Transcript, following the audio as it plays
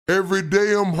Every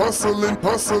day I'm hustling,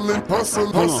 hustling,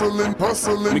 hustling, hustling,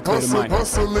 hustling, hustling,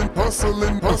 hustling,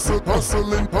 hustling,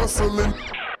 hustling, hustling.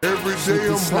 Every day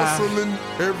I'm hustling,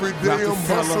 every day I'm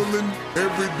hustling,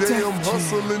 every day I'm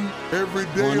hustling, every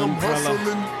day I'm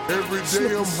hustling, every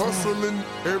day I'm hustling,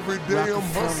 every day I'm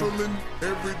hustling,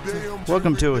 every day I'm.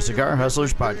 Welcome to a Cigar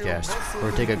Hustlers podcast,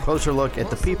 where we take a closer look at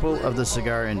the people of the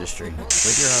cigar industry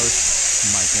with your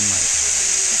hosts, Mike and Mike.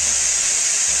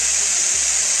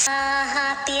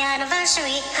 Happy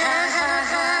anniversary,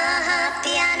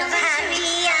 happy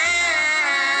anniversary,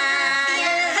 happy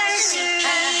anniversary,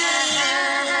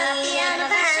 happy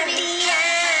anniversary,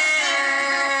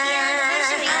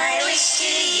 I wish to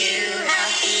you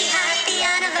happy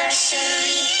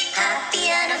anniversary, happy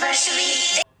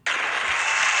anniversary.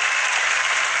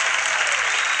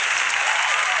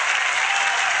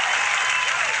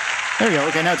 There we go.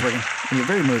 Okay, now it's working. You're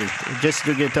very moody. Just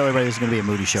to tell everybody this is going to be a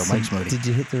moody show. Mike's moody. Did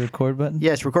you hit the record button?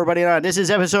 Yes, record button on. This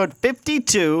is episode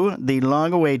 52, the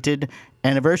long-awaited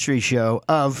anniversary show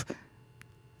of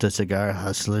the Cigar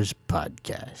Hustlers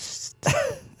podcast.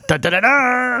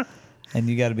 Da-da-da-da! And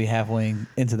you got to be halfway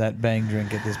into that bang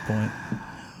drink at this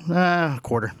point.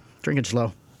 Quarter. Drinking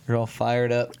slow. You're all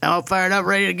fired up. All fired up,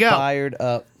 ready to go. Fired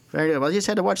up. Very good. Well, I just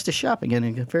had to watch the shop again.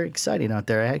 It got very exciting out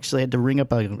there. I actually had to ring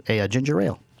up a ginger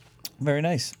ale. Very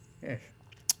nice.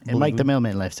 And Mike the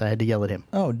mailman left, so I had to yell at him.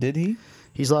 Oh, did he?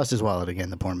 He's lost his wallet again,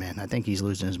 the poor man. I think he's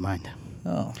losing his mind.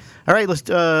 Oh. All right, let's.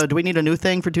 Do we need a new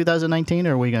thing for 2019,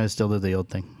 or are we going to still do the old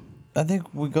thing? I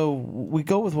think we go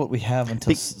with what we have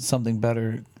until something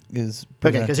better is Okay,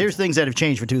 presented. because here's things that have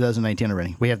changed for 2019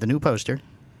 already. We have the new poster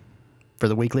for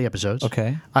the weekly episodes.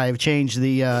 Okay. I've changed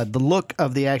the look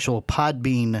of the actual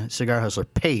Podbean Cigar Hustler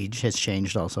page has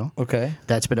changed also. Okay.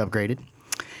 That's been upgraded.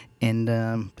 And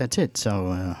that's it.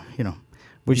 So,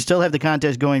 we still have the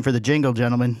contest going for the jingle,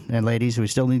 gentlemen and ladies. We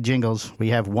still need jingles. We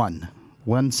have one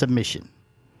submission.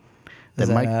 Is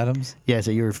that Adams? Yes,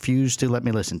 that you refuse to let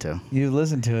me listen to. You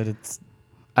listen to it. It's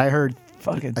I heard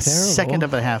fucking a terrible. second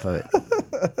of a half of it.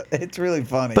 It's really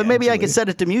funny. But maybe I actually. could set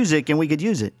it to music and we could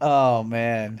use it. Oh,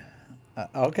 man.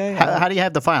 Okay. How do you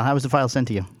have the file? How was the file sent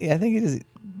to you? Yeah, I think he just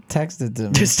texted to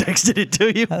me. Just texted it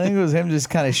to you? I think it was him just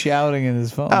kind of shouting in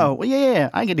his phone. Oh, well, yeah.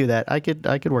 I could do that. I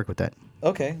could work with that.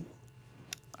 Okay.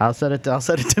 I'll set it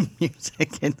to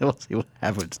music and we'll see what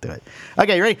happens to it.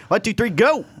 Okay, you ready? 1, 2, 3,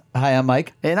 go. Hi, I'm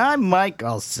Mike. And I'm Mike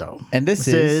also. And this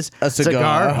is a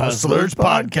Cigar Hustlers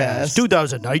podcast.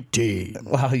 2019.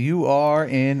 Wow, you are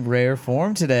in rare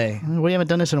form today. We haven't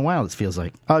done this in a while, it feels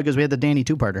like. Oh, because we had the Danny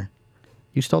two-parter.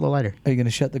 You stole the lighter. Are you going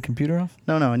to shut the computer off?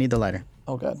 No, I need the lighter.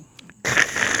 Oh, God.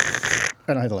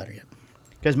 I don't have the lighter yet.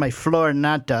 Because my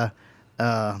Florinata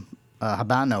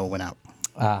Habano went out.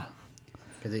 Ah.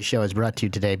 Because this show is brought to you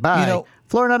today by You know-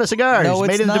 Florinata Cigars, No, it's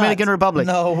made in the not. Dominican Republic.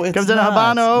 No, it's Comes in a not.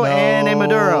 Habano No. and a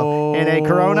Maduro, and a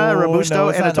Corona, a Robusto, No,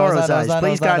 it's and a not. No, Toro it's not. size. No, it's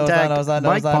Please not. No, it's not. contact No, it's not. No,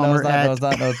 Mike it's not. No, Palmer it's not. at No, it's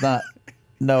not. No, it's not.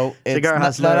 No, it's Cigar not.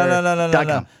 Hustler.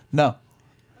 No. No.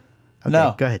 Okay,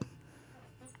 No. go ahead.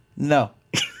 No.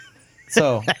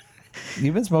 So,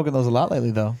 you've been smoking those a lot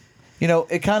lately, though. You know,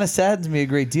 it kind of saddens me a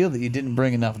great deal that you didn't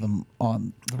bring enough of them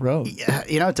on the road. Yeah,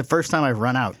 it's the first time I've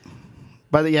run out.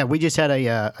 But yeah, we just had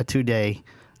a 2-day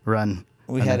run.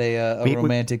 We had a we-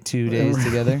 romantic 2 days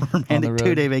together on And the a road.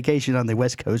 2-day vacation on the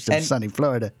west coast of And- sunny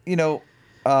Florida. You know,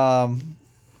 I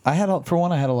had a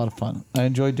lot of fun. I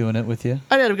enjoyed doing it with you.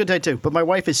 I had a good time too, but my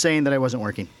wife is saying that I wasn't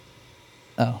working.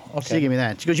 Oh, She okay. gave me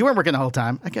that. She goes, "You weren't working the whole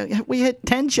time." I go, "Yeah, we hit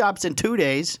 10 shops in 2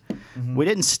 days. Mm-hmm. We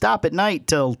didn't stop at night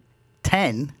till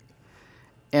 10,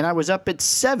 and I was up at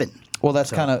 7." Well,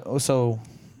 that's kind of so.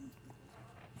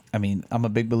 I mean, I'm a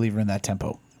big believer in that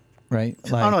tempo, right?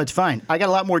 Oh no, it's fine. I got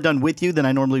a lot more done with you than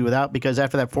I normally without, because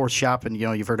after that fourth shop and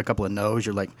you've heard a couple of no's,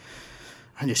 you're like,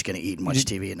 I'm just gonna eat and watch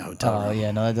TV in the hotel Oh room.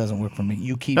 yeah, no, that doesn't work for me.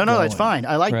 You keep. No, going, that's fine.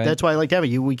 I like right? that's why I liked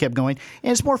having you. We kept going,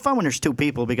 and it's more fun when there's two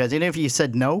people, because even if you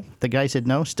said no, the guy said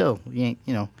no, still you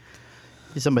ain't.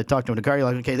 Somebody talked to him in the car. You're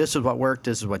like, okay, this is what worked.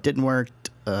 This is what didn't work.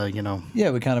 Yeah,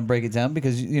 we kind of break it down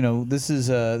because this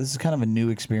is kind of a new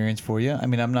experience for you. I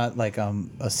mean, I'm not like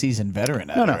a seasoned veteran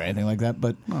at it No. or anything like that,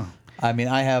 but I mean,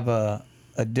 I have a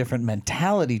different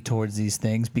mentality towards these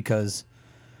things because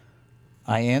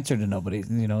I answer to nobody.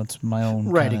 It's my own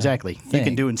Right, kinda exactly. You thing.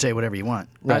 can do and say whatever you want.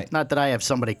 Right. Not that I have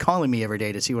somebody calling me every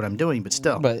day to see what I'm doing, but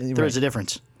still, But, there is right. a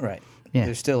difference. Right. Yeah.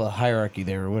 There's still a hierarchy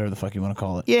there, or whatever the fuck you want to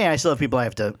call it. Yeah, I still have people I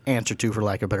have to answer to, for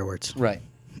lack of better words. Right.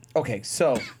 Okay,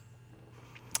 so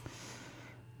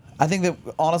I think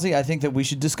that we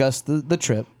should discuss the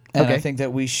trip, and Okay. I think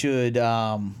that we should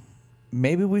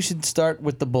maybe we should start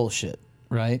with the bullshit,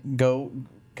 right? Go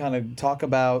kind of talk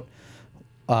about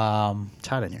It's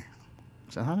hot in here.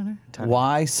 Is that hot in there? It's hot.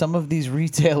 why some of these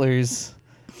retailers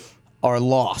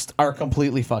are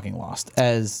completely fucking lost.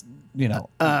 As you know,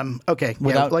 Okay.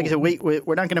 Without- like I said, we're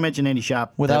not going to mention any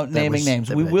shop without that naming was- names,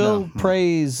 that- we will no.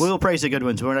 praise. We'll praise the good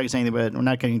ones. We're not going to say anything, but we're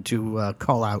not going to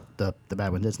call out the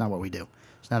bad ones. That's not what we do.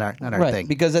 It's not our right, thing.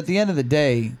 because at the end of the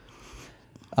day,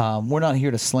 we're not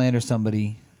here to slander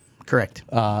somebody. Correct.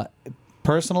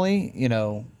 Personally, you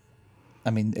know, I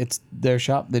mean, it's their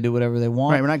shop. They do whatever they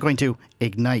want. Right. We're not going to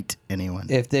ignite anyone.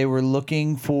 If they were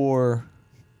looking for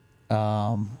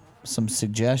some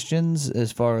suggestions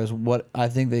as far as what I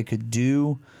think they could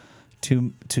do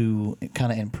to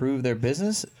kind of improve their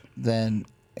business, then,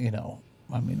 you know,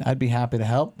 I mean, I'd be happy to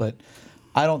help, but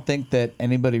I don't think that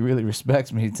anybody really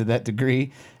respects me to that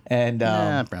degree. And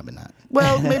Nah, probably not.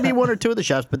 Well, maybe one or two of the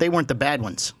shops, but they weren't the bad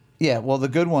ones. yeah, well, the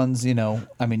good ones, you know,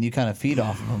 I mean, you kind of feed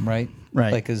off of them, right?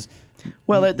 Right. Like, 'cause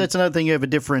Well, that's another thing you have a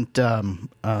different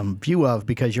view of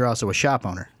because you're also a shop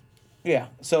owner. yeah.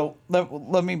 So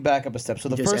let me back up a step. So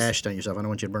the You just first, ashed on yourself. I don't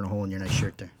want you to burn a hole in your nice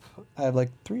shirt there. I have like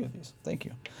 3 of these. Thank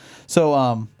you.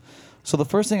 So so the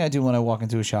first thing I do when I walk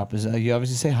into a shop is you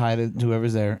obviously say hi to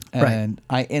whoever's there, and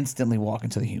I instantly walk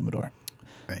into the humidor,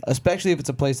 Right. especially if it's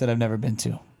a place that I've never been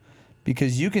to,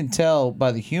 because you can tell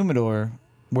by the humidor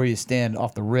where you stand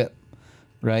off the rip,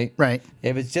 right? Right.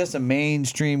 If it's just a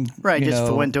mainstream, Right, you just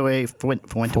know, Fuentes.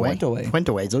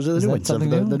 Those are the Is new that ones. something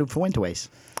The new? new Fuentes.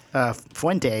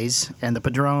 Fuentes and the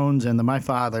Padrones and the My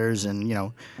Fathers and, you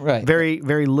know, Right. very,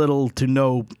 very little to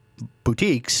no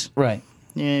boutiques. right?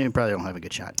 Yeah, you probably don't have a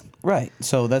good shot. Right.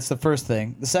 So that's the first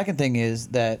thing. The second thing is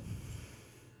that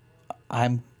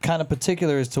I'm kind of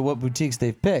particular as to what boutiques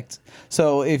they've picked.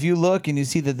 So if you look and you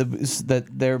see that that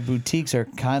their boutiques are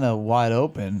kind of wide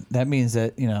open, that means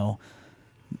that, you know,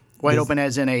 Wide Does- open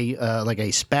as in a like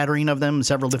a spattering of them,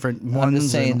 several different ones. I'm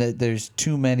just saying and- that there's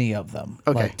too many of them.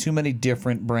 Okay. Like too many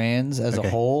different brands as Okay.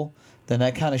 a whole. Then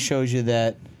that kind of shows you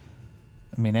that,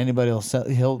 I mean, anybody will sell,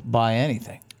 he'll buy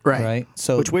anything. Right. Right.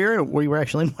 So which we were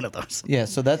actually in one of those. yeah.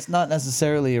 So that's not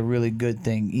necessarily a really good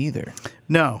thing either.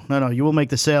 No. You will make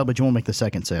the sale, but you won't make the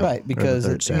second sale. Right, or the because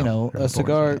third sale, you know, or the a fourth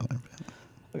cigar,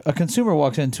 sale. a consumer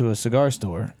walks into a cigar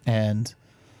store and,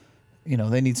 you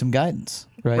know, they need some guidance,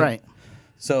 right? Right.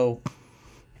 So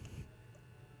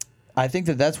I think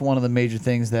that that's one of the major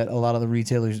things that a lot of the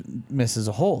retailers miss as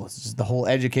a whole. It's just the whole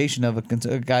education of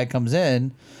a guy comes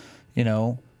in, you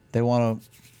know, they want to.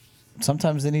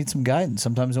 Sometimes they need some guidance.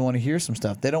 Sometimes they want to hear some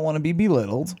stuff. They don't want to be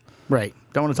belittled. Right.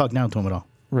 Don't want to talk down to them at all.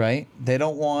 Right. They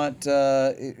don't want,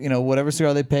 you know, whatever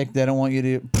cigar they pick. They don't want you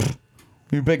to.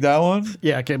 You pick that one.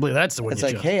 Yeah, I can't believe that's the one It's you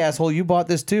like, chose. hey, asshole, you bought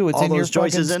this too. It's all in your those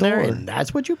choices fucking in there, store. and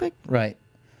that's what you picked. Right.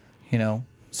 You know.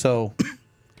 So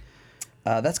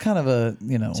that's kind of a,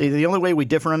 you know. See, the only way we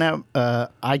differ on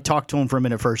that, I talk to them for a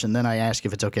minute first, and then I ask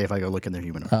if it's okay if I go look in their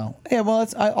humidor. Oh, yeah. Well,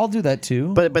 I'll do that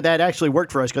too. But that actually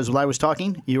worked for us because while I was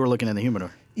talking, you were looking in the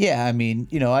humidor. yeah, I mean,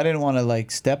 you know, I didn't want to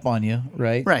like step on you,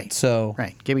 right? Right. So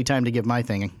Right. Give me time to give my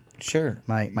thing, sure.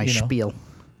 my you know. spiel.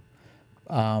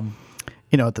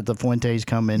 You know, that the Fuentes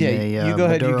come in Yeah, a you go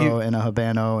ahead, you Maduro give- and a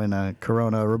Habano and a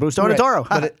Corona Robusto and a Right. Toro. But,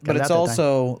 Ha, but got it it's out that time.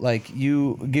 also like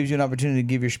gives you an opportunity to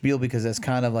give your spiel because that's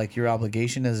kind of like your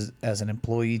obligation as an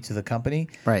employee to the company.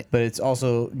 Right. But it's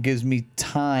also gives me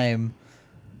time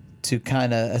to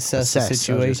kind of assess the Assess, I was gonna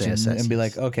say situation assess, and be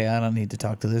yes. like, okay, I don't need to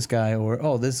talk to this guy, or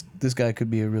oh, this guy could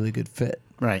be a really good fit.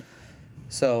 Right.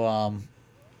 So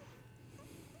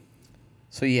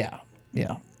so yeah.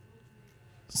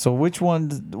 So which one?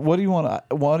 What do you want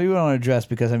to address?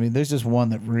 Because I mean, there's just one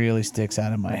that really sticks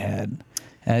out in my head,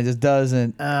 and it just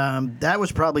doesn't. That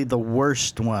was probably the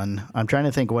worst one. I'm trying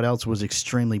to think what else was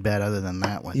extremely bad other than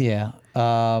that one. Yeah.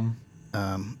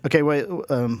 Okay, wait.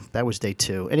 That was day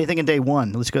 2. Anything in day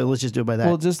 1? Let's go. Let's just do it by that.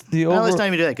 Well, just the No, let's over. not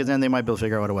even do that because then they might be able to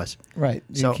figure out what it was. Right.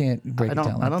 So You can't break I it don't.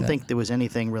 down like I don't that. think there was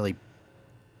anything really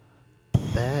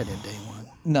bad in day 1.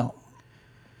 No.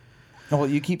 Well,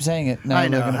 you keep saying it. Now I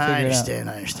know. we're gonna I figure understand.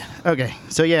 I understand. Okay,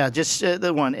 so yeah, just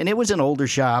the one, and it was an older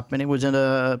shop, and it was in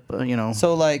a you know. It out.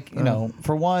 So, like, you know,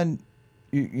 for one,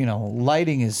 you know,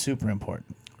 lighting is super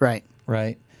important, Right.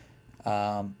 right?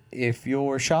 If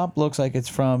your shop looks like it's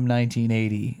from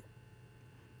 1980,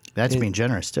 That's being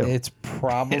generous too. it's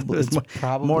probably It was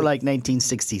probably more like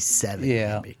 1967.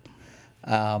 Yeah. maybe.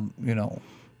 you know,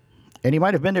 And he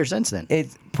might have been there since then.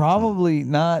 it's probably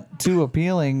not too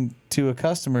appealing to a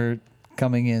customer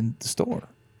coming in the store.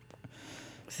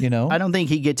 You know, I don't think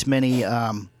he gets many,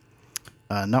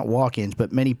 not walk-ins,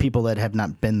 but many people that have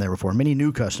not been there before. Many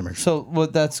new customers. So,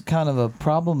 what that's kind of a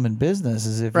problem in business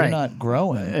is if Right. you're not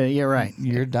growing, You're right.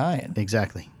 you're dying.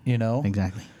 Exactly. You know,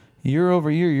 Exactly. year over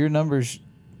year, your numbers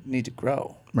need to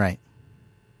grow, Right.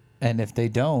 and if they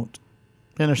don't,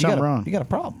 Then there's something wrong. You got a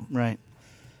problem. Right.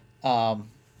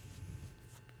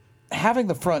 Having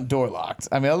the front door locked.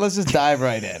 I mean, let's just dive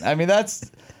right in. I mean, that's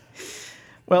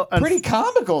Well, pretty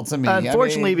comical to me.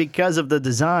 unfortunately, I mean, because of the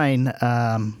design,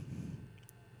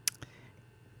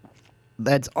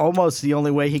 that's almost the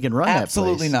only way he can run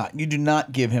absolutely that place. not. You do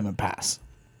not give him a pass.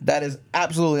 That is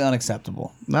absolutely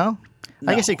unacceptable. No?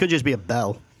 No. I guess it could just be a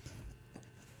bell.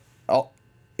 Oh,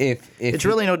 if It's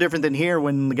really no different than here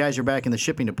when the guys are back in the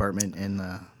shipping department and,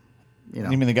 you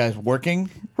know. you mean the guy's working?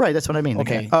 Right, that's what I mean. The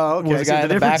Okay. guy- Oh, okay. Was I the see guy what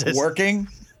in the back difference is. working?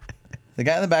 The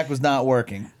guy in the back was not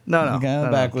working. No. The guy in the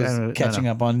No, back no. was No, no. catching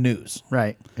up on news.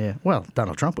 Right, yeah. Well,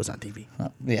 Donald Trump was on TV.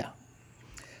 Yeah.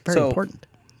 Very So- important.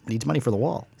 Needs money for the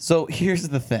wall. So here's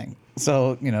the thing.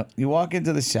 So, you walk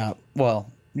into the shop. Well,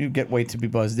 you wait to be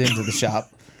buzzed into the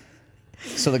shop.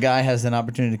 So the guy has an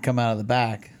opportunity to come out of the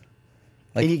back.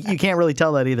 Like, And you can't really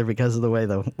tell that either because of the way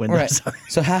the windows right. are.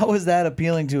 So how is that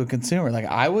appealing to a consumer? Like,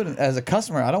 I would, as a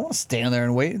customer, I don't want to stand there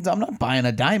and wait. I'm not buying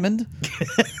a diamond.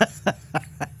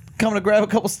 Coming to grab a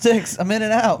couple sticks. I'm in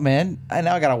and out, man. And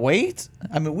now I gotta wait.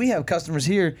 I mean, we have customers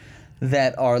here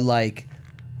that are like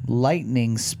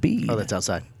lightning speed. Oh, that's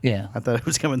outside. yeah. I thought it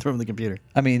was coming from the computer.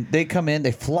 I mean, they come in,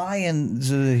 they fly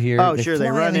into here. Oh, sure, they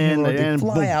fly run here, in, they and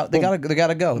fly boom, out. boom. They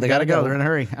gotta go. They Gotta go. They're in a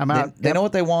hurry. I'm out. They Yep. know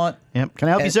what they want. Yep. Can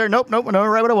I help you, And- sir? Nope. No,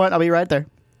 right what I want. I'll be right there.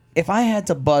 If I had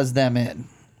to buzz them in,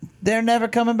 they're never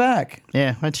coming back.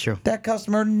 Yeah, that's true. That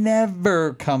customer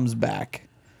never comes back.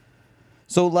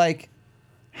 So, like,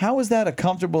 how is that a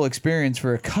comfortable experience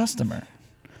for a customer?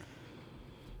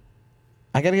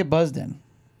 I got to get buzzed in.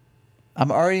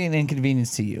 I'm already an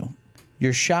inconvenience to you.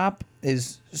 Your shop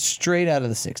is straight out of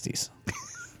the 60s.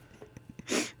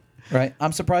 Right?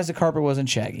 I'm surprised the carpet wasn't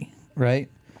shaggy. Right?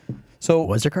 So,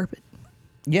 Was there carpet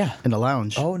yeah. in the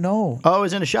lounge? Oh, no. Oh, it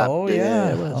was in a shop. Oh,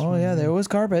 yeah. it was. Oh, yeah. There was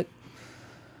carpet.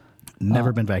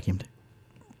 Never been vacuumed.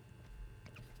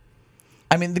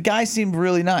 I mean, the guy seemed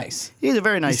really nice. He's a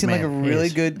very He nice seemed man. like a He really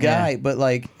is. good guy, Yeah. but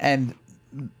like, and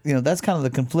that's kind of the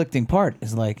conflicting part.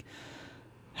 Is like,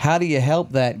 how do you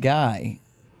help that guy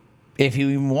if he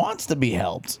even wants to be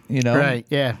helped? Right.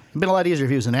 Yeah. It'd been a lot easier if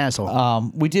he was an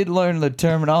asshole. We did learn the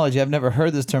terminology. I've never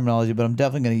heard this terminology, but I'm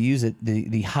definitely going to use it.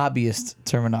 The hobbyist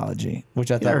terminology,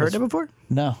 which I you thought ever was heard it before?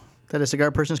 no. That a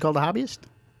cigar person's called a hobbyist?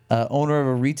 Owner of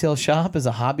a retail shop is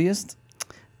a hobbyist.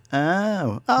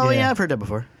 Oh. Yeah. Yeah, I've heard that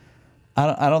before.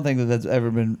 I don't think that's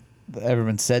ever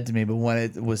been said to me, but when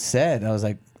it was said, I was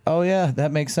like, oh yeah,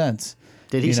 that makes sense.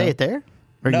 Did he You say know? it there?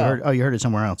 Or No. you heard it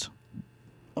somewhere else?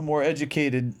 A more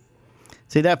educated.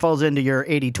 See, that falls into your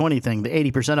 80-20 thing. The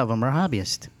 80% of them are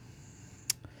hobbyists.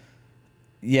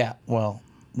 Yeah, well,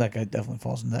 that guy definitely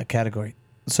falls into that category.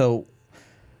 So,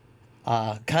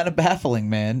 kind of baffling,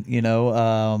 man.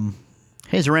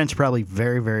 His rent's probably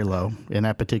very, very low in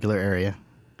that particular area.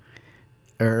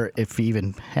 Or if he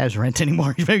even has rent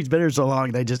anymore. Maybe he's been here so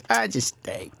long, I just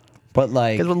stay. But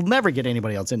like, Because we'll never get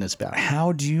anybody else in this spot.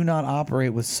 how do you not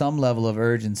operate with some level of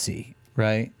urgency,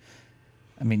 right?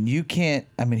 I mean, you can't.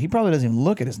 I mean, he probably doesn't even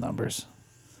look at his numbers.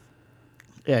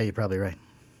 Yeah, you're probably right.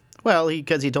 Well,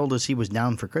 because he told us he was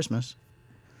down for Christmas.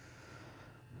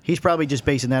 He's probably just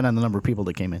basing that on the number of people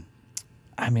that came in.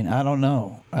 I mean, I don't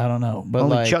know. But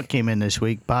Only like, Chuck came in this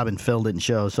week. Bob and Phil didn't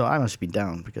show, so I must be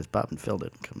down because Bob and Phil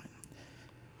didn't come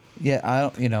in. yeah, I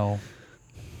don't.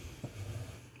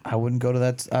 I wouldn't go to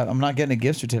that. I'm not getting a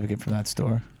gift certificate from that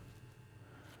store.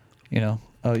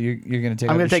 Oh, you're gonna take.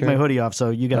 I'm going going to take my hoodie off,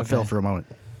 so you got to Okay. fill for a moment.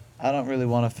 I don't really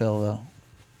want to fill though.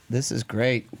 This is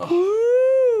great.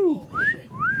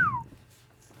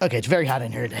 Okay, it's very hot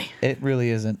in here today. It really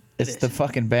isn't. It's is. the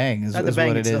fucking bang. Is Not the is bang,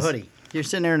 what it's it the is. hoodie. You're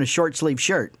sitting there in a short sleeve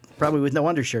shirt, probably with no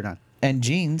undershirt on. And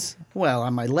jeans. Well,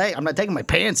 on my leg, I'm not taking my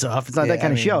pants off. It's not Yeah, that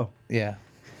kind I of mean, show. Yeah,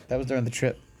 that was during the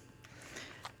trip.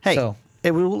 Hey, So-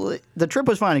 the trip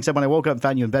was fine, except when I woke up and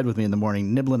found you in bed with me in the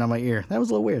morning, nibbling on my ear. That was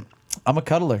a little weird. I'm a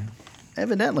cuddler.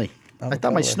 Evidently. I'm I a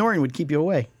thought my cuddler. snoring would keep you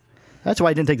away. That's why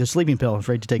I didn't take the sleeping pill. I'm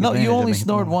afraid to take No, advantage you of only me.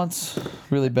 snored once,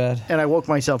 really bad. And I woke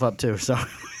myself up, too, so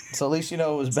So at least you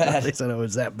know it was at bad. least I know it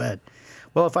was that bad.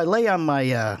 Well, if I lay on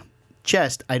my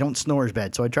chest, I don't snore as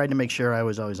bad, so I tried to make sure I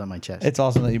was always on my chest. It's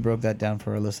awesome that you broke that down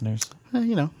for our listeners.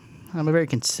 I'm a very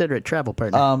considerate travel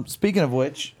partner. Speaking of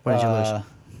which, What did you lose?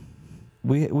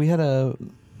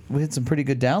 we had some pretty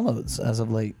good downloads as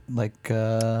of late. Like,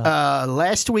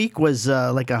 Last week was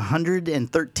like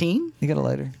 113. you got a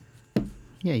lighter?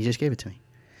 Yeah, you just gave it to me.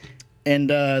 And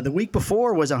the week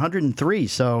before was 103,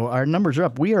 so our numbers are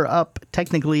up. We are up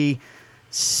technically,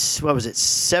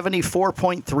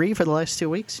 74.3 for the last 2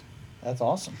 weeks? That's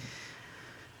awesome.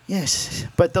 Yes,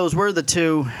 but those were the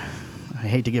two, I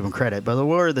hate to give them credit, but they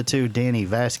were the two Danny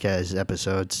Vasquez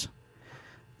episodes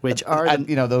which are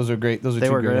those are great. Those are they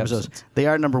two were great great episodes. episodes. They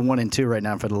are number 1 and 2 right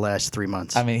now for the last 3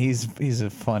 months. I mean, he's a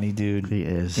funny dude. He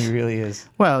is. He really is.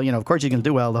 Well, of course he's going to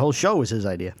do well. The whole show was his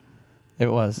idea. It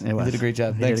was. He did a great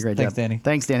job. He did a great Thanks, job. Danny.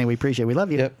 Thanks, Danny. We appreciate it. We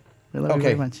love you. Yep. We love you Okay.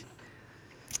 very much.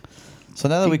 So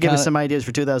now that If we you give us kinda- some ideas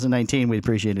for 2019, we'd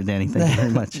appreciate it, Danny. Thank you very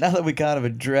much. now that we kind of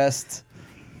addressed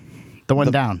The one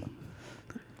down.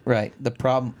 right the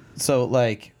problem, so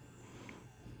like,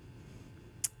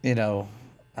 I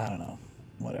don't know,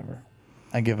 whatever.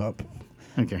 I give up.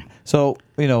 Okay. So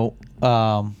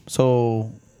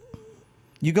so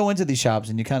you go into these shops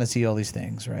and you kind of see all these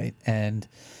things, right? And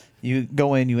you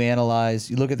go in, you analyze,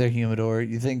 you look at their humidor,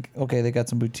 you think, okay, they got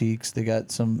some boutiques, they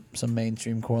got some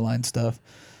mainstream core line stuff,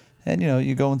 and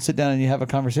you go and sit down and you have a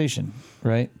conversation,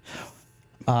 right?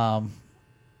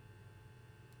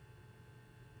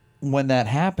 When that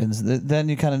happens, then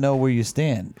you kind of know where you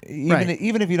stand. Even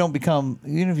if you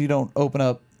don't open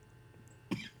up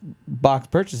box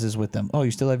purchases with them, you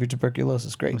still have your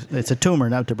tuberculosis. Great. It's a tumor,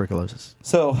 not tuberculosis.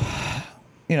 So,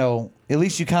 at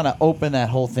least you kind of open that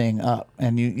whole thing up,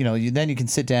 and then you can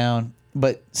sit down.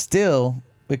 But still,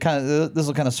 this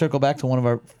will kind of circle back to one of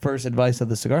our first advice of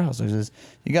the cigar hustlers is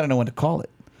you got to know when to call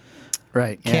it.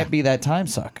 Right. Can't be that time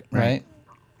suck, right?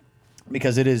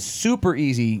 Because it is super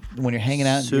easy when you're hanging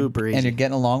out and you're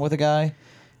getting along with a guy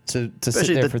to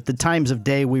Especially sit there the times of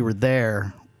day we were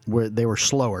there where they were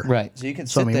slower. right. So you can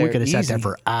sit So, I mean, we there could have sat there easy,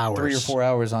 for hours. 3 or 4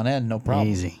 hours on end, no problem.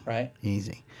 Easy. right?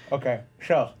 Easy. Okay,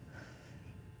 so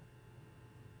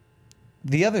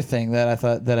the other thing that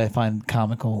I find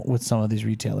comical with some of these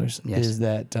retailers Yes. is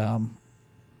that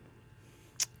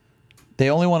they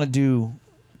only want to do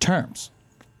terms.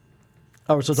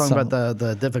 Oh, we're still talking about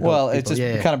the difficult Well, people. it just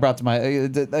yeah. kind of brought to my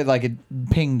it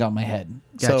pinged on my head.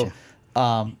 Gotcha.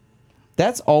 So,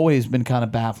 that's always been kind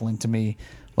of baffling to me.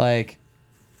 Like,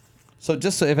 so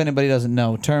just so if anybody doesn't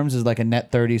know, terms is like a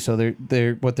net 30. So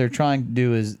they're what they're trying to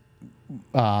do is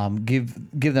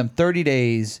give them 30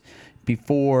 days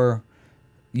before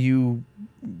you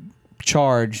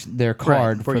charge their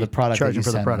card before for you the product charge that you them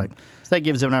for the send product. them. So that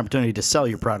gives them an opportunity to sell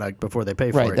your product before they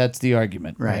pay for Right, it. that's the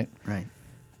argument. right.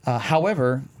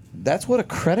 However, that's what a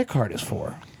credit card is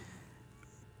for.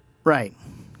 Right.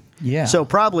 Yeah. So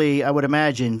probably, I would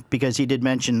imagine, because he did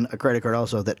mention a credit card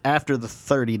also, that after the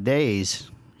 30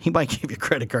 days, he might give you a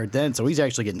credit card then. So he's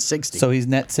actually getting 60. So he's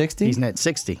net 60? He's net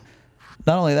 60.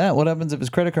 Not only that, what happens if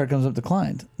his credit card comes up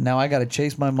declined? Now I got to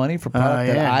chase my money for product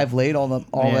that yeah. I've laid all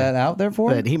that out there for?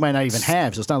 But he might not even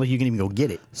have, so it's not like you can even go get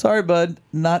it. Sorry, bud.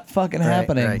 Not fucking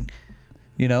happening. right.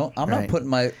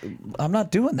 I'm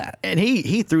not doing that. And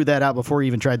he threw that out before he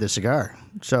even tried the cigar.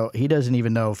 So he doesn't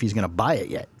even know if he's going to buy it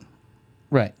yet.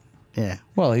 Right. Yeah.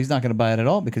 Well, he's not going to buy it at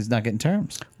all because he's not getting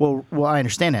terms. Well, I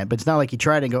understand that, but it's not like he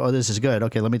tried and go, oh, this is good.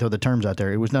 Okay, let me throw the terms out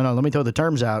there. It was, no, let me throw the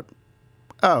terms out.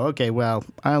 Oh, okay, well,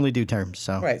 I only do terms,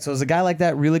 so. Right. So is a guy like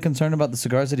that really concerned about the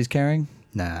cigars that he's carrying?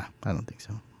 Nah, I don't think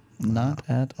so. Not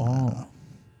at all.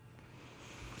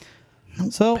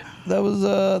 So that was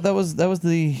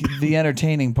the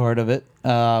entertaining part of it.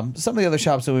 Some of the other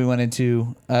shops that we went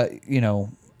into,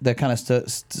 that kind of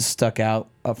stuck out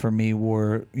for me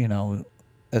were,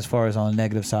 as far as on the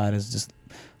negative side, is just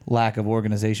lack of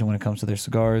organization when it comes to their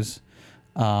cigars.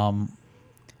 Well,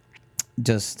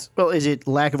 is it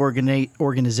lack of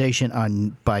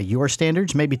organization by your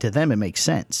standards? Maybe to them it makes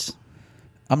sense.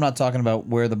 I'm not talking about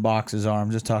where the boxes are. I'm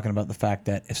just talking about the fact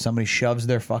that if somebody shoves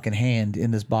their fucking hand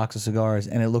in this box of cigars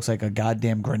and it looks like a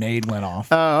goddamn grenade went off,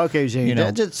 Oh, okay. So,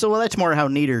 know. That's more how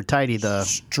neat or tidy the.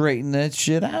 straighten that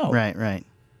shit out. Right.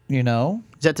 You know?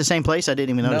 Is that the same place? I didn't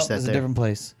even notice that it's there. a different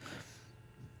place.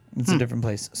 It's a different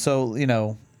place. So,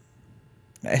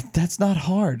 that's not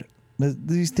hard.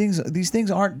 These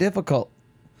things aren't difficult.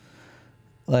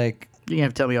 Like, You're going to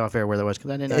have to tell me off air where that was,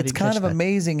 because I didn't it's kind of that.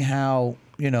 amazing how,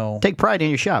 Take pride in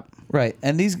your shop. right.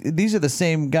 And these are the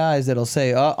same guys that'll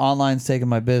say, online's taking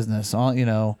my business.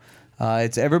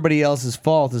 It's everybody else's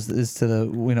fault is to the,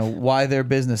 why their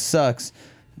business sucks.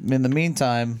 In the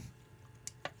meantime,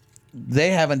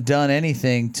 they haven't done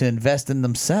anything to invest in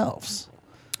themselves.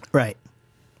 Right.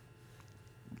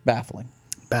 Baffling.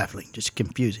 Just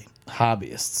confusing.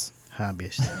 Hobbyists.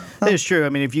 It's true. I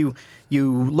mean, if you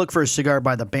look for a cigar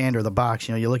by the band or the box,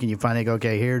 you look and you find it.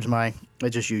 Okay, here's my.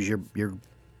 Let's just use your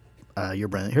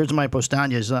brand. Here's my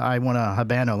Postañas. I want a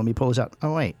Habano. Let me pull this out.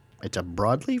 Oh wait, it's a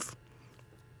broadleaf.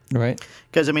 Right.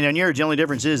 Because I mean, on yours, the only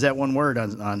difference is that one word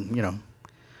on.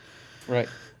 Right.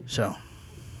 So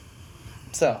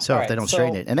So if they don't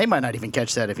straighten it, and they might not even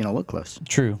catch that if you don't look close.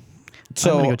 True. I'm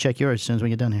So gonna go check yours as soon as we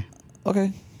get done here.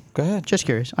 okay, go ahead. Just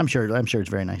curious. I'm sure it's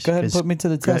very nice. Go ahead and 'cause put me to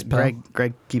the test, pal.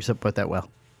 Greg keeps up with that well.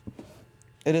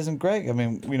 It isn't Greg. I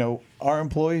mean, our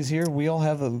employees here, we all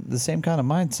have the same kind of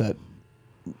mindset.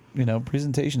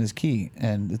 Presentation is key,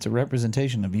 and it's a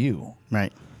representation of you.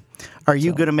 Right. Are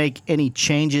you going to make any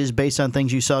changes based on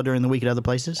things you saw during the week at other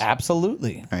places?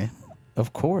 Absolutely. Right.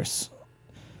 Of course.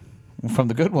 From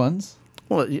the good ones.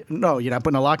 Well, no, you're not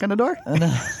putting a lock on the door? No,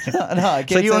 I can't.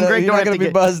 So you and Greg don't have to be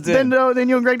get buzzed in. Then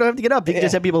you and Greg don't have to get up. You can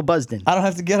just have people buzzed in. I don't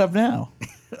have to get up now.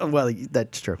 Well,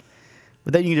 that's true.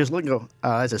 But then you can just look and go,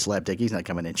 oh, that's a slap dick. He's not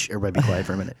coming in. Shh, everybody be quiet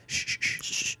for a minute. Shh, shh, shh,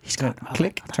 shh. He's going to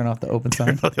Click. Turn off the open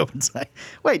sign. on the open side.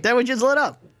 Wait, that one just lit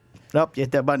up. Nope, you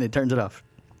hit that button, it turns it off.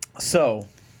 So,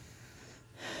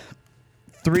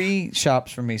 3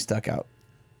 shops for me stuck out.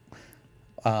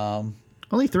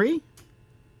 Only 3?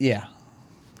 Yeah.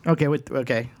 Okay,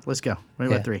 let's go. What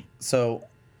about 3? So,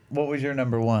 what was your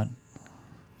number 1?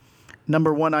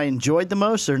 Number 1 I enjoyed the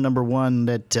most, or number 1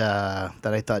 that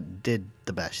I thought did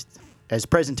the best? As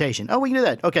presentation. Oh, we can do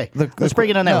that. Okay, let's break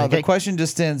it on that one. Okay? The question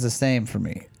just stands the same for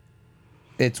me.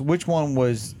 It's which one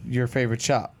was your favorite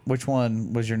shop? Which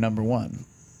one was your number 1?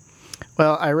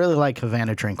 Well, I really like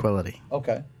Havana Tranquility.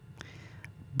 Okay.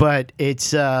 But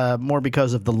it's more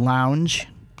because of the lounge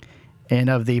and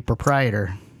of the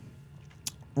proprietor.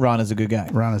 Ron is a good guy.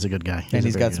 Ron is a good guy. And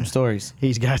he's got some stories.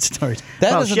 He's got stories.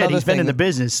 That is another he's been thing in the that-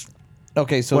 business,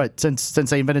 Okay, so since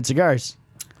they invented cigars.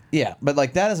 yeah, but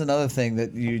like that is another thing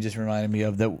that you just reminded me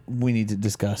of that we need to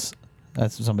discuss.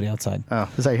 That's somebody outside. Oh,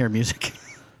 because I hear music.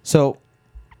 So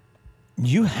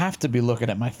you have to be looking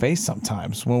at my face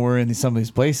sometimes when we're in some of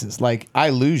these places. Like I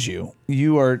lose you.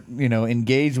 You are,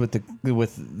 engaged with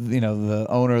the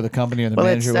owner of the company or the Well,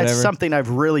 manager, that's whatever. something I've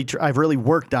really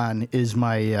worked on is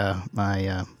my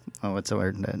what's the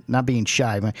word? Not being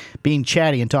shy, being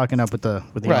chatty and talking up with the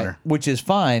Right, owner. which is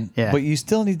fine. Yeah. But you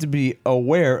still need to be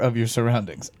aware of your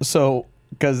surroundings. So,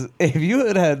 because if you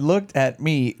had looked at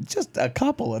me just a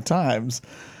couple of times,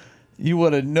 you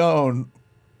would have known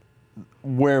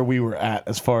where we were at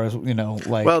as far as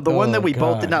like. Well, the one that we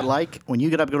both God. did not like, when you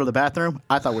get up to go to the bathroom,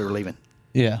 I thought we were leaving.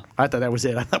 Yeah, I thought that was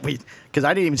it. I thought because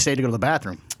I didn't even stay to go to the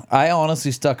bathroom. I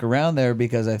honestly stuck around there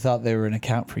because I thought they were an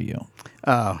account for you.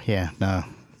 Oh yeah, no,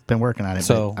 been working on it.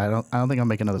 So- but I don't think I'll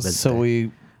make another visit. So there.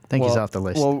 we. think he's off the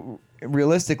list. Well,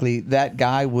 realistically, that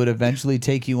guy would eventually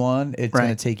take you on. It's Right.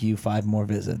 going to take you 5 more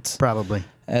visits. Probably.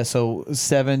 So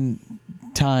 7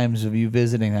 times of you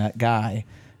visiting that guy,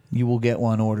 you will get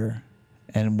 1 order.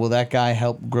 And will that guy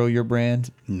help grow your brand?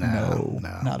 No,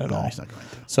 not at no, all. he's not going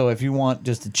to. So if you want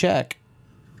just a check,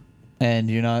 and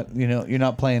you're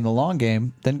not playing the long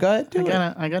game, then go ahead do it.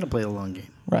 I gotta play the long game.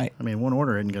 Right. I mean, 1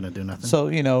 order isn't gonna do nothing. So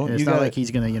it's you not gotta, like he's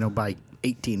gonna buy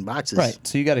 18 boxes. right.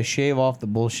 So you got to shave off the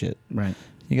bullshit. Right.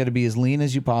 You got to be as lean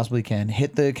as you possibly can.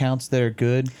 Hit the accounts that are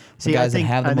good. The See, guys I think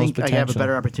that have the I most think potential. I have a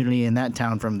better opportunity in that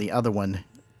town from the other one.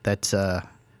 That's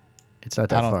it's not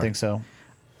that I don't far. think so.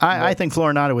 I think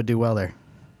Florinata would do well there.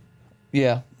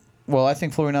 Yeah. Well, I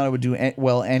think Florinata would do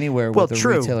well anywhere Well, with a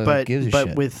true, retailer but that gives a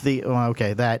shit. with the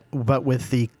but with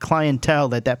the clientele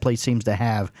that place seems to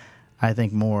have, I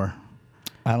think more.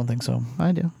 I don't think so.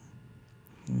 I do.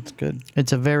 It's good.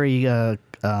 It's a very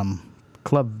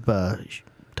club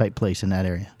type place in that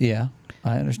area. Yeah,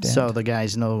 I understand. So the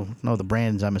guys know the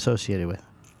brands I'm associated with,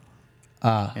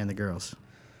 Ah, and the girls.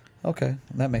 okay,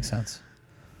 that makes sense.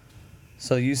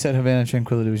 So you said Havana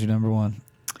Tranquility was your number 1.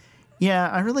 Yeah,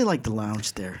 I really like the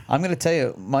lounge there. I'm gonna tell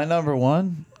you, my number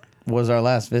 1 was our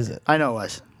last visit. I know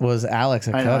it Was Alex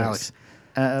at I know Cutters.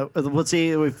 Alex. Let's see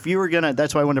if you were gonna.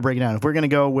 That's why I wanted to break it down. If we're gonna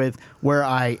go with where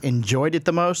I enjoyed it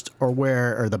the most, or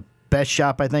the best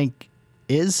shop I think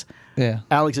is, Yeah.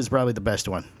 Alex is probably the best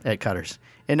one at Cutters.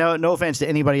 And no offense to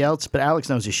anybody else, but Alex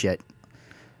knows his shit.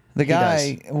 The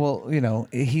guy, well,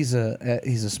 he's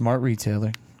a smart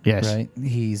retailer. Yes. Right.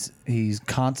 He's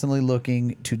constantly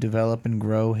looking to develop and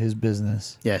grow his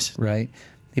business. Yes. Right.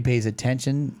 He pays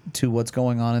attention to what's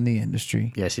going on in the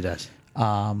industry. Yes, he does.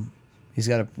 He's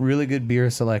got a really good beer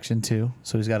selection too.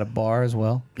 So he's got a bar as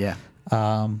well. Yeah.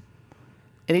 And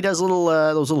he does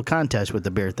those little contests with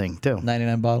the beer thing too.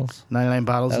 99 bottles. 99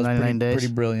 bottles That in was 99 days.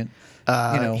 pretty brilliant.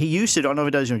 He used to. Don't know if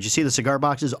he does. Did you see the cigar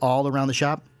boxes all around the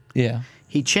shop? Yeah.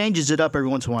 He changes it up every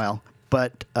once in a while,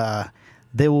 but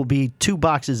there will be 2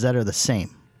 boxes that are the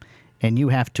same, and you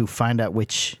have to find out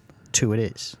which 2 it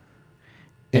is.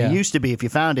 And Yeah. it used to be if you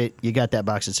found it, you got that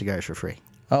box of cigars for free.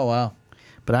 Oh wow.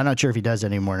 But I'm not sure if he does that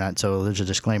anymore or not. So there's a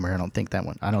disclaimer. I don't think that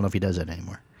one. I don't know if he does that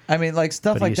anymore. I mean, like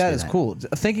stuff But he like used to that do is that. cool.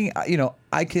 Thinking,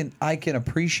 I can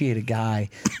appreciate a guy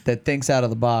that thinks out of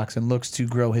the box and looks to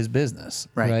grow his business.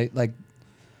 Right. Like,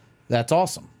 that's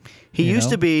awesome. He You used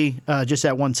know? to be just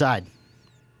at one side,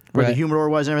 where the Right. humidor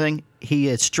was and everything. He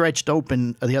had stretched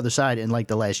open the other side in like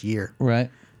the last year. Right.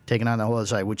 taking on the whole other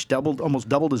side, which almost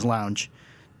doubled his lounge,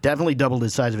 definitely doubled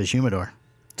his size of his humidor.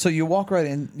 So you walk right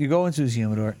in, you go into his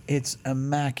humidor. It's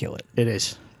immaculate. It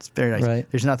is. It's very nice. Right.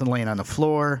 There's nothing laying on the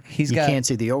floor. You can't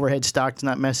see the overhead stock's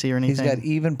not messy or anything. He's got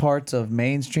even parts of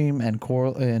mainstream and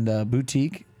coral and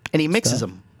boutique. And he mixes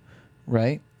them.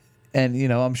 Right. And,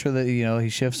 I'm sure that, he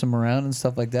shifts them around and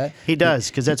stuff like that. He does,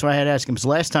 because that's why I had to ask him. Because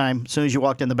last time, as soon as you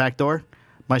walked in the back door,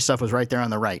 my stuff was right there on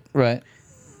the right. Right.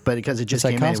 But because it just It's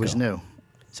like came in, it was Costco. new.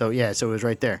 So it was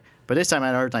right there. But this time I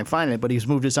had a hard time finding it, but he's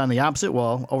moved us on the opposite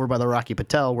wall over by the Rocky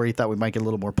Patel where he thought we might get a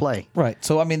little more play. Right.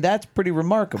 So, I mean, that's pretty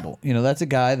remarkable. That's a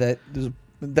guy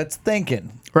that's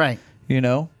thinking. Right. He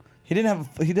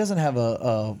doesn't have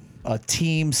a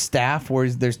team staff where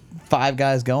there's 5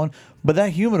 guys going, but that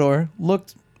humidor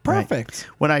looked perfect.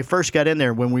 Right. When I first got in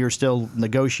there, when we were still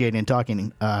negotiating and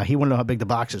talking, he wanted to know how big the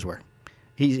boxes were.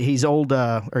 He's old,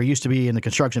 or used to be in the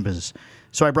construction business.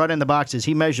 So I brought in the boxes.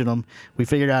 He measured them. We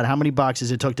figured out how many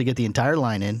boxes it took to get the entire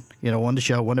line in. One to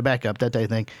show, one to back up, that type of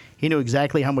thing. He knew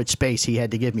exactly how much space he had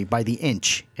to give me by the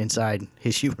inch inside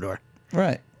his humidor.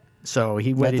 Right. So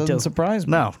he waited doesn't till surprise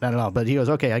me. No, not at all. But he goes,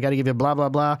 okay, I got to give you blah blah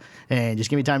blah, and just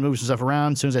give me time to move some stuff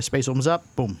around. As soon as that space opens up,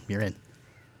 boom, you're in.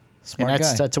 Smart and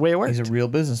guy. that's the way it works. He's a real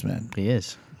businessman. He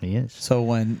is. So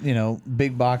when,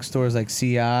 big box stores like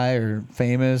CI or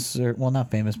Famous, or well,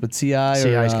 not Famous, but CI CI's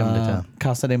or coming to town.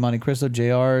 Casa de Monte Cristo,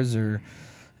 JR's, or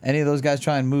any of those guys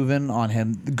try and move in on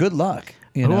him, good luck.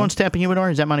 Who owns Tampa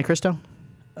Humidor? Is that Monte Cristo?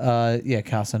 Yeah,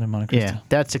 Casa de Monte Cristo. Yeah,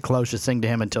 that's the closest thing to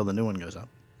him until the new one goes up.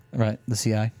 Right, the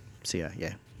CI. CI,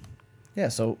 yeah. Yeah,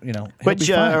 so, he'll Which,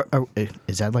 be fine.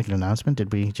 is that like an announcement?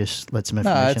 Did we just let some No,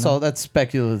 information out? that's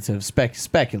speculative.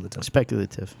 Speculative.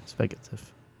 Speculative.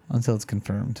 Until it's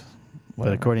confirmed. But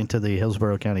Whatever. according to the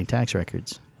Hillsborough County tax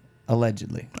records,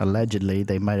 Allegedly.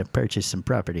 they might have purchased some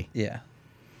property Yeah.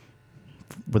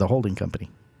 with a holding company.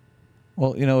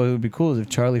 Well, it would be cool if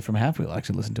Charlie from Half Wheel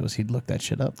actually listened to us. He'd look that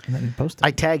shit up and then he'd post it.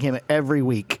 I tag him every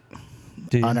week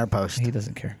Dude, on our post. He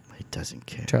doesn't care. He doesn't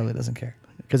care. Charlie doesn't care.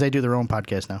 Because they do their own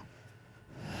podcast now.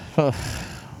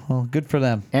 Well, good for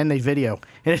them. And they video.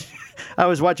 I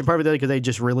was watching part of it because they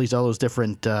just released all those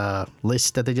different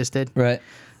lists that they just did. Right.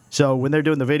 So when they're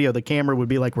doing the video, the camera would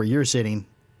be like where you're sitting,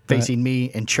 facing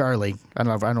me and Charlie. I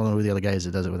don't know who the other guy is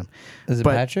that does it with him. Is it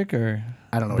But Patrick or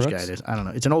I don't know which Brooks? guy it is. I don't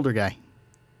know. It's an older guy.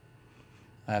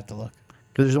 I have to look.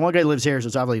 Because there's one guy that lives here, so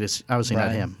it's obviously not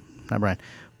Brian. him, not Brian.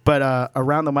 But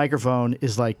around the microphone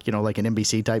is like like an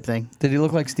NBC type thing. Did he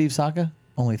look like Steve Saka?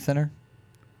 Only thinner?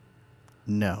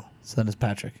 No, So then it's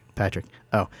Patrick. Patrick.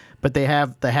 Oh, but they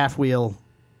have the half wheel,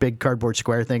 big cardboard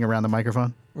square thing around the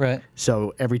microphone. Right.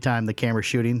 So every time the camera's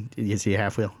shooting, you see a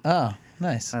half wheel. Oh,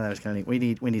 nice. Oh, that was kind of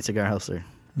neat. We need Cigar Hustler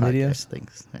Videos? podcast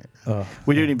things. Oh,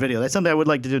 We do need video. That's something I would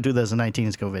like to do 2019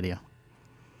 is go video.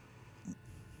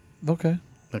 okay.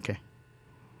 Okay.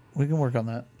 We can work on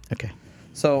that. Okay.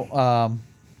 So,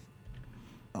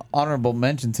 honorable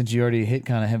mention, since you already hit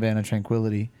kind of Havana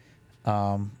Tranquility,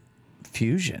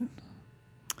 Fusion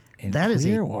in That is a-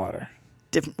 Clearwater.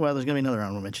 Different. Well, there's gonna be another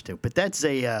honorable mention too, but that's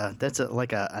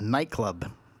like a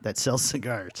nightclub that sells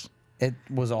cigars. It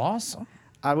was awesome.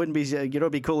 I wouldn't be.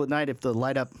 It'd be cool at night if the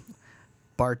light up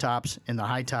bar tops and the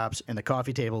high tops and the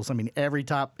coffee tables. I mean, every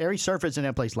surface in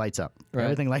that place lights up. Right.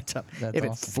 Everything lights up. That's if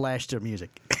awesome. it flashed to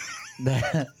music. Boom,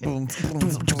 boom, boom,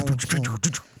 boom.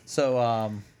 So, I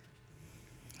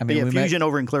But mean, yeah, we Fusion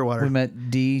over in Clearwater.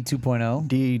 met D 2.0,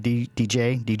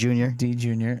 DJ, D Junior. D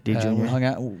Junior. D Junior. We hung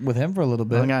out with him for a little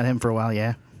bit. Hung out him for a while.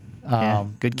 Yeah. Yeah,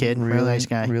 good kid, real nice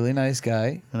guy. Really nice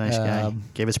guy. A nice guy.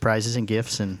 Gave us prizes and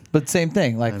gifts and. But same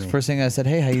thing. Like, mean- first thing I said,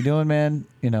 hey, how you doing, man?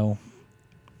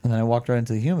 And then I walked right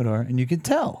into the humidor, and you could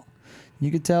tell.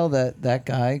 You could tell that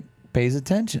guy pays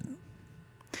attention.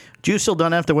 Do you still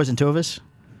done after there wasn't two of us?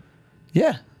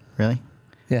 Yeah. Really?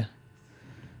 Yeah.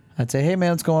 I'd say, hey, man,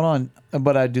 what's going on?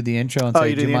 But I'd do the intro and Oh, say,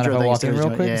 you do do you the mind if intro I walk thing in too,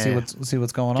 real quick and yeah. see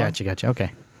what's going on? Gotcha.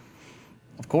 Okay.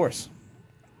 Of course.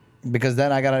 Because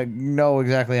then I got to know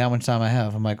exactly how much time I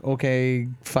have. I'm like, okay,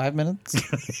 5 minutes?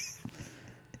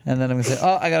 And then I'm going to say,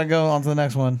 oh, I got to go on to the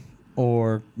next one.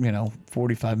 Or,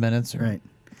 45 minutes or Right.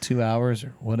 2 hours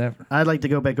or whatever. I'd like to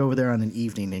go back over there on an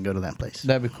evening and go to that place.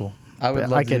 That'd be cool. I would But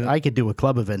love I to could do I could do a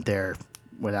club event there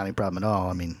without any problem at all.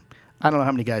 I mean, I don't know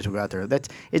how many guys will go out there.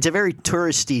 It's a very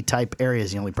touristy type area.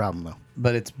 Is the only problem though.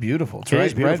 But it's beautiful. It's It right,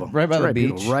 is beautiful. Right by It's the beach.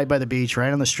 beautiful. Right by the beach.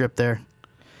 Right on the strip there.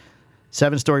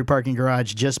 7-story parking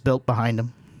garage just built behind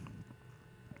them.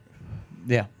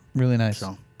 Yeah, really nice.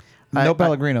 So No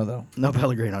Pellegrino, though. No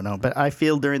Pellegrino, no. But I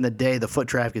feel during the day the foot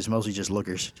traffic is mostly just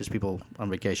lookers, just people on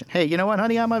vacation. Hey, you know what,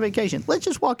 honey? I'm on vacation. Let's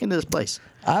just walk into this place.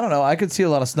 I don't know. I could see a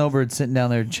lot of snowbirds sitting down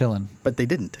there chilling. But they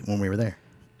didn't when we were there.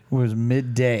 It was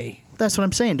midday. that's what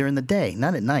I'm saying. During the day,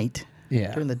 not at night.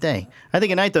 Yeah. During the day. I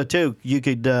think at night though too. You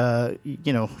could,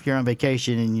 you know, if you're on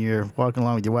vacation and you're walking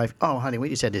along with your wife. Oh, honey, we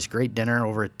just had this great dinner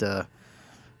over at, I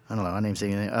don't know, I name's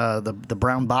the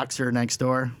Brown Boxer next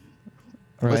door.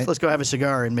 Right. Let's go have a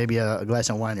cigar and maybe a glass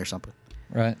of wine or something.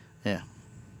 Right. Yeah.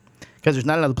 Because there's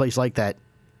not another place like that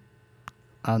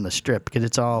on the Strip. Because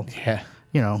it's all, Yeah.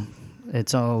 you know,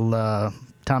 it's all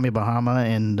Tommy Bahama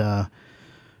and,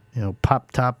 you know,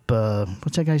 Pop Top.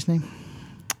 What's that guy's name?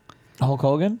 Hulk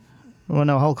Hogan? Well,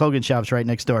 no, Hulk Hogan shop's right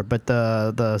next door, but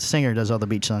the singer does all the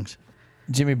beach songs.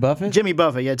 Jimmy Buffett? Jimmy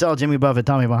Buffett, yeah, it's all Jimmy Buffett,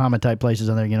 Tommy Bahama type places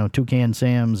on there. You know, Toucan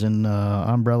Sam's and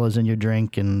umbrellas in your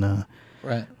drink, and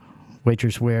Right.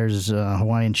 waitress wears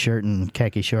Hawaiian shirt and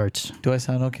khaki shorts. Do I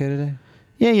sound okay today?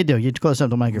 Yeah, you do. You close up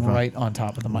the microphone. Right on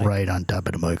top of the mic. Right on top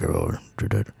of the microphone.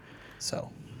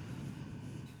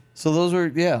 So those were,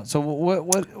 yeah. So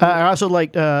what? I also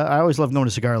liked. I always loved going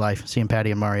to Cigar Life, seeing Patty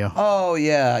and Mario. Oh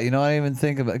yeah, you know I didn't even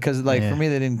think of it because like Yeah. for me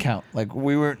they didn't count. Like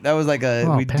that was like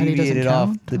Oh, we Patty doesn't deviated off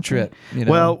count? the Okay. trip. You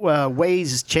know? Well,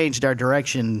 Waze changed our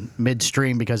direction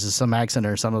midstream because of some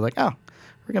accident or something. Like, oh,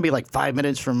 we're gonna be like 5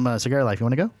 minutes from Cigar Life. You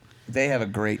want to go? they have a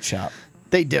great shop.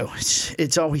 They do.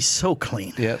 It's always so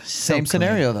clean. Yep. So Same clean.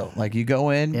 scenario though. Like you go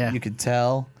in, Yeah. you could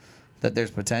tell that there's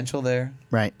potential there.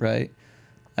 Right. Right.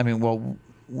 I mean, well,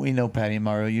 we know Patty and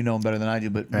Mario. You know them better than I do,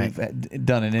 but Right. we've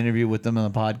done an interview with them on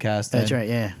the podcast. That's and, right.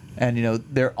 Yeah, And you know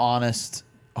they're honest,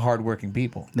 hardworking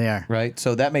people. they are. Right.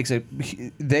 So that makes it.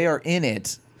 They are in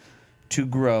it to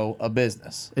grow a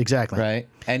business. Exactly. Right.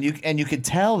 And you could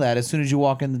tell that as soon as you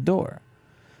walk in the door,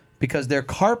 because their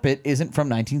carpet isn't from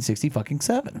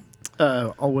 1967.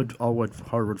 All wood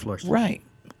hardwood floors. Right.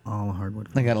 All hardwood.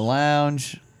 They got a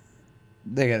lounge.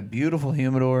 They got a beautiful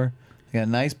humidor. They got a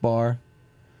nice bar.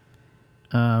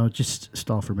 Just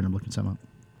stall for a minute. I'm looking something up.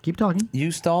 Keep talking.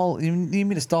 You stall. You need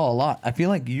me to stall a lot. I feel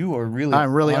like you are really.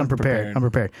 I'm really unprepared.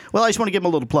 Well, I just want to give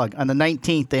them a little plug. On the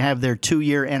 19th, they have their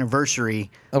 2-year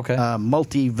anniversary Okay.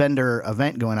 multi-vendor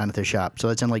event going on at their shop. So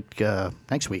that's in like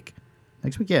next week.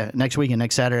 Next week, yeah. Next week and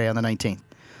next Saturday on the 19th.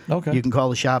 Okay. You can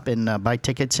call the shop and buy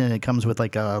tickets, and it comes with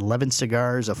like 11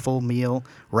 cigars, a full meal,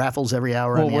 raffles every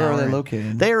hour. Well, on the where are hour. they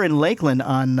located? They are in Lakeland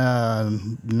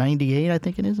on 98, I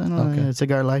think it is. I don't know. Okay.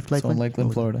 Cigar Life, So Lakeland. in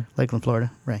Lakeland, Florida. Lakeland,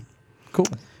 Florida. Right. Cool.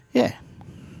 Yeah.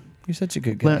 You're such a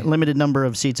good guy. Limited number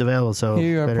of seats available, so Here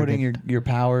you are better putting get- your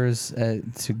powers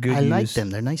to good I use. like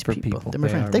them. They're nice for people. people. They're my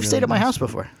They friends. are They've stayed really at my nice house people.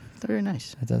 before. They're very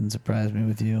nice. That doesn't surprise me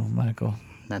with you, Michael.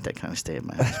 Not that kind of stay at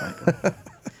my house, Michael.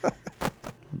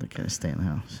 Not that kind of stay in the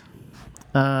house.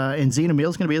 And Zena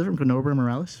Meal's going to be there from Canobra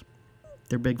Morales.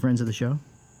 They're big friends of the show.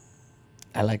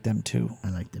 I like them too. I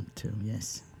like them too,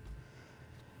 yes.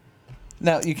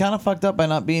 Now you kind of fucked up by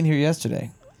not being here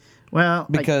yesterday Well,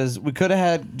 because we could have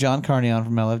had John Carney on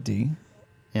from LFD.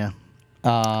 yeah.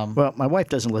 Um, Well, my wife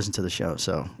doesn't listen to the show,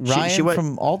 so Ryan wa-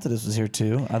 from Altadis was here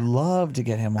too. I'd love to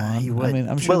get him on. he would. I mean,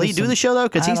 I'm sure. Will he there's do some- the show though?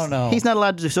 Because I don't know. he's not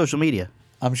allowed to do social media.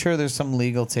 I'm sure there's some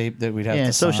legal tape that we'd have Yeah,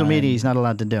 to social sign. media he's not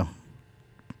allowed to do.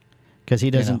 Because he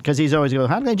doesn't. know. Because he's always go.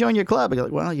 How did I join your club? I go,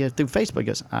 well, you do Facebook. He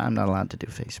goes, I'm not allowed to do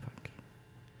Facebook.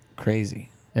 Crazy.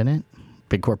 Isn't it?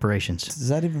 Big corporations.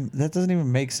 That doesn't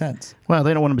even make sense. Well,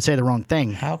 they don't want him to say the wrong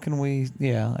thing. How can we?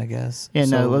 Yeah, I guess. And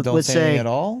so let's say say anything at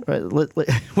all.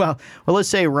 well, let's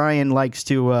say Ryan likes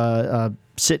to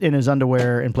sit in his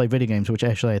underwear and play video games, which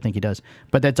actually I think he does.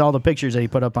 But that's all the pictures that he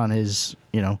put up on his,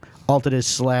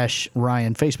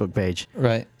 Altadis/Ryan Facebook page.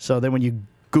 Right. So then when you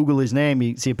Google his name,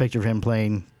 you see a picture of him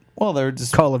playing. Well, they're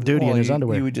just Call of Duty in his you,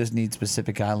 underwear. You would just need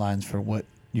specific guidelines for what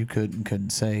you could and couldn't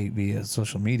say via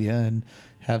social media, and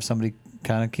have somebody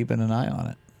kind of keeping an eye on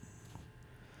it.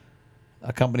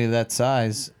 A company of that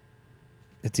size,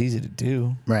 it's easy to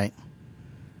do. Right.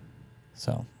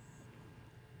 So,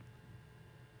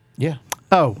 yeah.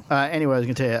 Oh, anyway, I was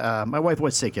going to tell you, my wife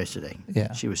was sick yesterday.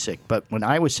 Yeah. She was sick. But when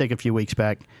I was sick a few weeks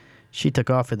back, she took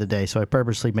off for the day. So I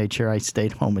purposely made sure I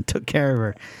stayed home and took care of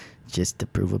her just to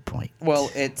prove a point. Well,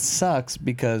 it sucks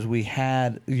because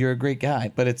you're a great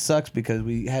guy, but it sucks because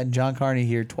we had John Carney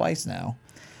here twice now.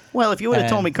 Well, if you would have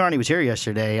told And- me Carney was here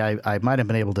yesterday, I might have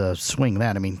been able to swing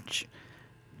that. I mean,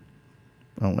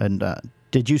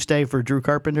 did you stay for Drew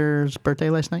Carpenter's birthday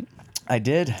last night? I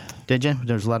did. Did you?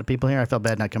 There was a lot of people here. I felt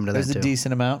bad not coming to There's that a too.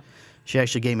 decent amount. She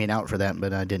actually gave me an out for that,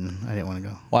 but I didn't want to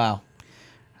go. Wow.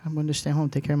 I wanted to stay home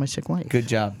and take care of my sick wife. Good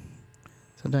job.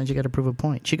 Sometimes you got to prove a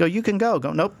point. She go, you can go.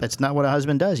 Go. Nope, that's not what a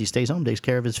husband does. He stays home, takes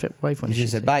care of his fit wife when You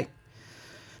she's just said sick. bye.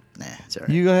 Nah, it's all right.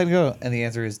 You go ahead and go. And the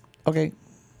answer is okay.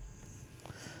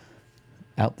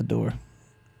 Out the door.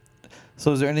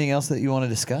 So, is there anything else that you want to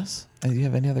discuss? Do you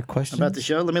have any other questions About the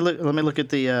show? Let me look at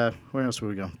the. Where else would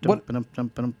we go? What?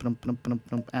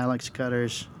 Alex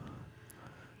Cutters.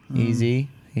 Easy.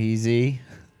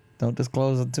 Don't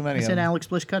disclose too many I of said them. Alex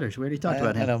Bliss Cutters. We already talked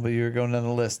about I him. know, but you were going down the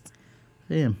list.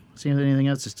 Damn. See if there's anything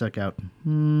else that stuck out.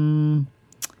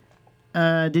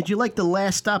 Did you like the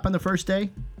last stop on the first day?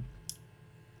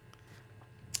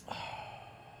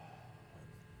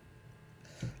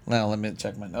 Now, let me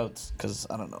check my notes, because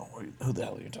I don't know who the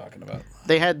hell you're talking about.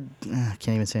 They had. I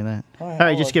can't even say that. All right, All right,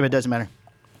 I'll just look. give it. Doesn't matter.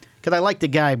 Because I like the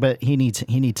guy, but he needs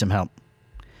some help.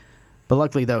 But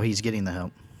luckily, though, he's getting the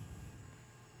help.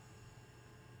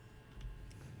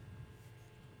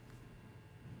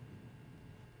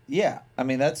 Yeah, I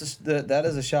mean that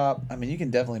is a shop. I mean, you can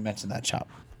definitely mention that shop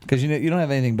because you don't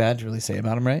have anything bad to really say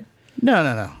about him, right? No. I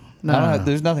don't have,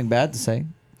 there's nothing bad to say.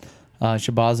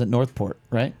 Shabazz at Northport,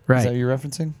 right? Right. Is that what you're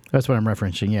referencing? That's what I'm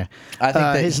referencing. Yeah. I think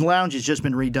that his lounge has just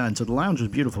been redone, so the lounge was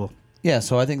beautiful. Yeah,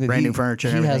 so I think that Brand new furniture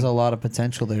and he has everything. a lot of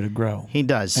potential there to grow. He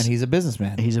does. And he's a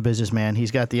businessman. He's a businessman. He's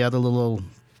got the other little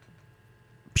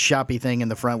shoppy thing in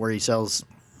the front where he sells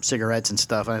cigarettes and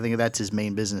stuff. I think that's his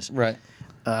main business. Right.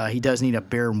 He does need a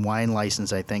beer and wine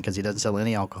license, I think, because he doesn't sell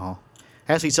any alcohol.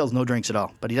 Actually, he sells no drinks at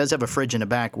all. But he does have a fridge in the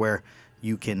back where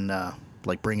you can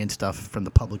like bring in stuff from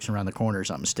the Publix around the corner or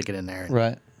something, stick it in there.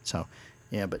 Right. So,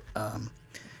 yeah, but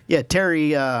yeah,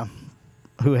 Terry,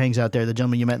 who hangs out there, the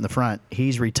gentleman you met in the front,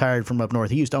 he's retired from up north.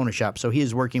 He used to own a shop, so he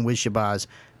is working with Shabazz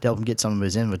to help him get some of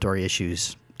his inventory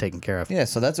issues taken care of. Yeah,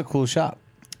 so that's a cool shop.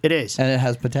 It is. And it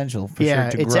has potential for Yeah,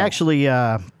 sure to it's grow. actually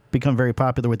become very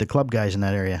popular with the club guys in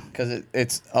that area. Because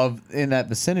it's in that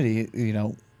vicinity,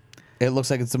 it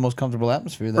looks like it's the most comfortable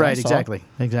atmosphere that I Right, saw. exactly.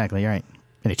 Exactly, you're right.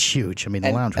 And it's huge. I mean,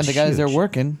 the lounge was and the guys there huge.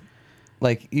 working,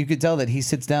 like you could tell that he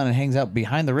sits down and hangs out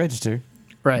behind the register.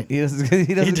 Right. He doesn't.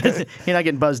 He's not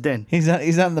getting buzzed in. He's not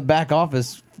in the back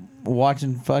office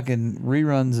watching fucking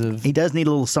reruns of. He does need a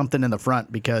little something in the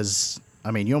front because, I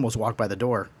mean, you almost walk by the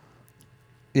door.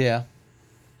 Yeah.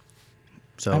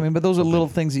 So I mean, but those are little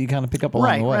things that you kind of pick up along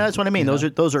right, the way. right, that's what I mean. you know?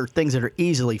 Those are things that are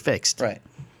easily fixed. right.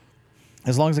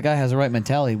 As long as the guy has the right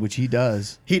mentality, which he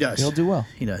does, He does. he'll do well.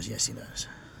 He does. Yes, he does.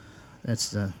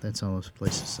 That's all those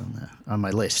places on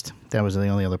my list. That was the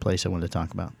only other place I wanted to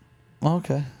talk about.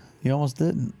 Okay, you almost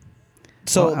didn't.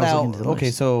 So Well, I was now, looking to the okay,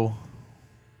 list. so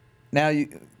now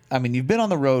you've been on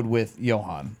the road with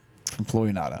Johan from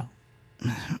Florianata.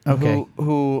 Okay.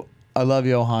 Who I love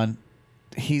Johan.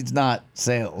 He's not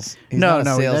sales. He's No, not a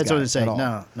no, sales that's guy what it's at saying.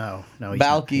 all. No. He's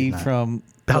Balky not. from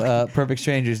Balky. Perfect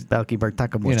Strangers, Balky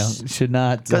Bartakamos. should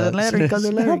not. Cousin Larry,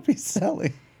 Cousin Larry. Should not be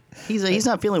selling. He's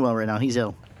not feeling well right now. He's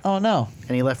ill, Oh no!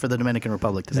 and he left for the Dominican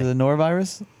Republic Is it today. the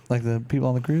norovirus? Like the people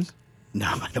on the cruise? No,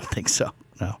 I don't think so.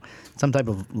 No, some type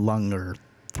of lung or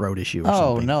throat issue or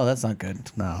Oh something. no, that's not good.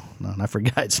 No, and I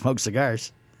forgot I'd smoked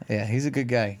cigars. Yeah, he's a good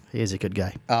guy. He is a good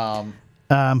guy. Um,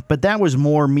 But that was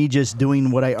more me just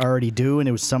doing what I already do, and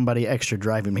it was somebody extra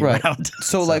driving me right. around.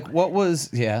 So like, what was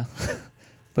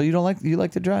But you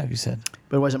like to drive. You said.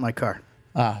 But it wasn't my car.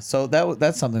 So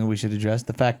that's something we should address.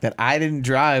 The fact that I didn't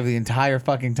drive the entire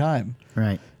fucking time.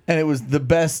 Right. And it was the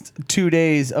best 2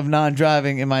 days of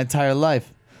non-driving in my entire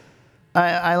life.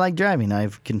 I like driving. I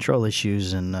have control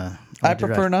issues, and I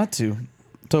prefer not to.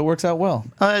 So it works out well.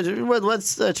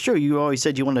 That's true. You always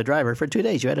said you wanted a driver. For 2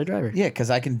 days, you had a driver. Yeah, because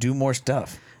I can do more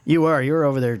stuff. You were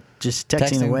over there just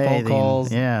texting away. phone calls,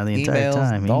 the entire emails,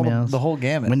 time. all Emails. the whole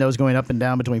gamut. Windows going up and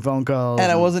down between phone calls.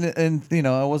 And I wasn't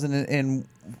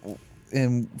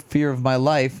in fear of my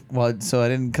life, because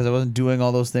I wasn't doing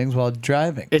all those things while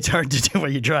driving. It's hard to do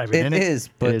when you're driving. It isn't is,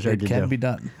 but is hard it to can do. be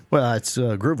done. Well, it's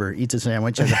Groover eats a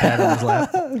sandwich, has a pad on his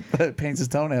lap, But it paints his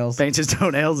toenails. paints his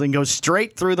toenails, and goes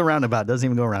straight through the roundabout. Doesn't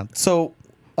even go around. So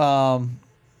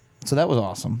that was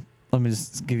awesome. Let me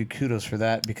just give you kudos for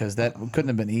that, because that couldn't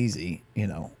have been easy.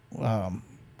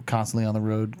 Constantly on the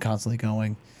road, constantly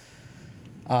going.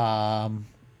 Now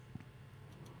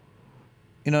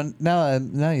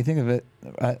you think of it,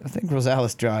 I think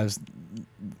Rosales drives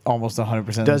almost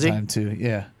 100% of Does the he? time too.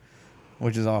 Yeah,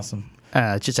 which is awesome.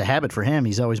 It's just a habit for him.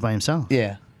 He's always by himself.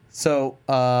 Yeah. So,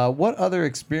 what other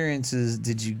experiences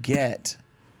did you get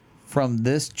from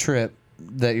this trip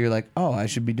that you're like, oh, I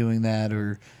should be doing that,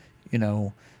 or,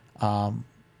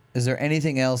 is there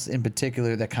anything else in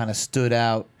particular that kind of stood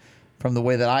out from the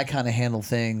way that I kind of handle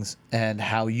things and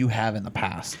how you have in the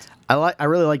past? I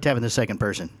really liked having the second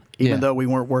person, even Yeah. though we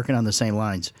weren't working on the same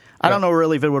lines. I don't know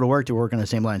really if it would have worked to work on the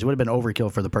same lines. It would have been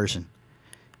overkill for the person,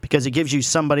 because it gives you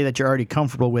somebody that you're already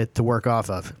comfortable with to work off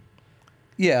of.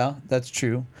 Yeah, that's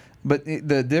true. But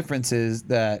the difference is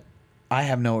that I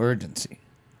have no urgency,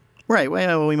 Right.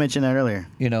 Well, we mentioned that earlier.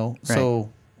 So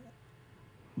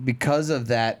because of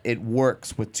that, it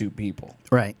works with two people.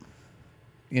 Right.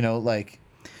 Like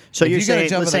So If you're you gotta saying,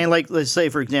 jump let's in a- say, let's say,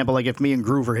 for example, like if me and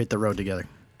Groover hit the road together.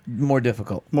 More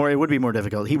difficult. It would be more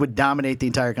difficult. He would dominate the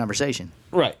entire conversation.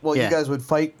 Right. Well, Yeah. you guys would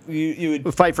fight. You would.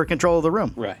 Would fight for control of the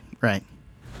room. Right. Right.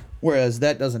 Whereas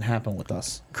that doesn't happen with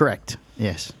us. Correct.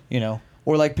 Yes. You know,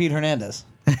 or like Pete Hernandez.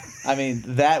 I mean,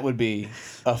 that would be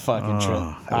a fucking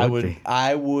trip. that would be.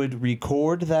 I would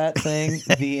record that thing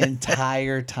the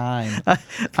entire time.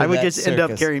 I would just end up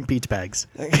circus. carrying Pete's bags.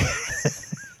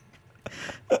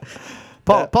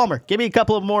 Palmer, give me a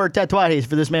couple of more tatuajes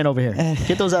for this man over here.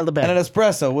 Get those out of the bag. And an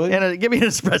espresso, will you? Give me an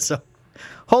espresso.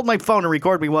 Hold my phone and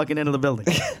record me walking into the building.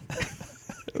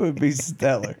 It would be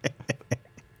stellar.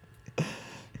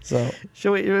 So,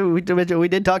 We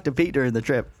did talk to Pete during the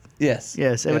trip. yes.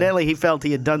 Yes, Yeah. evidently he felt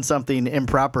he had done something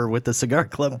improper with the cigar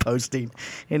club posting,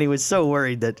 and he was so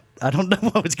worried that I don't know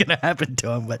what was going to happen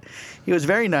to him. But he was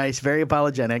very nice, very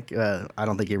apologetic. I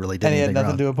don't think he really did And he had anything nothing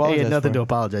wrong. to apologize He had nothing for. to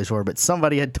apologize for. But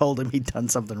somebody had told him he'd done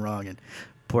something wrong, and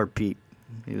poor Pete,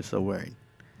 he was so worried.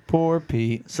 Poor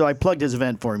Pete. So I plugged his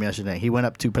event for him yesterday. He went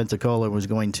up to Pensacola and was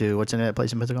going to what's the name of that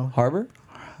place in Pensacola? Harbor?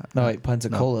 No, wait,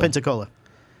 Pensacola. Pensacola.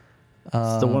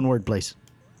 It's the one-word place,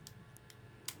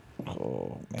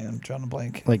 Oh, man, I'm drawing a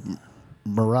blank. like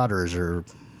Marauders or.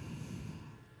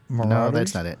 No, Marauders?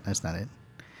 that's not it. That's not it.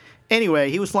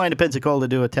 Anyway, he was flying to Pensacola to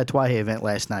do a Tatuaje event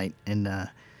last night, and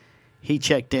he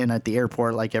checked in at the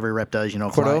airport like every rep does. You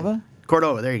know, Cordova? flying-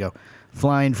 Cordova. There you go.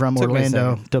 Flying from Took me a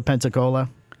Orlando second. to Pensacola.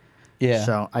 Yeah.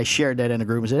 So I shared that in a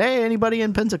group and said, "Hey, anybody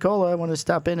in Pensacola? I want to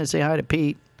stop in and say hi to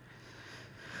Pete."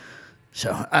 So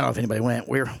I don't know if anybody went.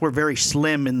 We're very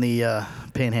slim in the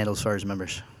Panhandle as far as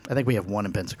members. I think we have one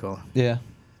in Pensacola. Yeah.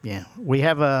 Yeah, we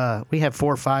have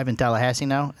 4 or 5 in Tallahassee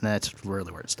now, and that's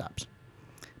really where it stops.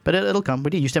 But it'll come.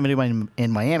 We used to have one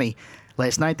in Miami.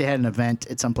 Last night they had an event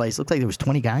at some place. Looked like there was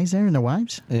 20 guys there and their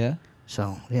wives. Yeah.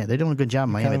 So yeah, they're doing a good job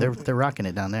in Miami. Kind of- They're rocking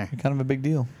it down there. Kind of a big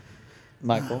deal.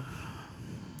 Michael.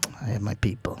 I have my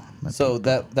people. So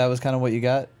that was kind of what you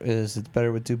got? Is it's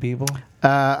better with two people?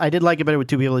 I did like it better with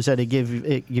 2 people. They said it gives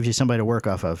you somebody to work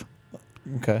off of.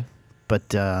 Okay.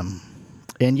 But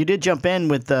and you did jump in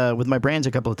with my brands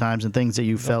a couple of times and things that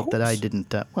you felt that I course.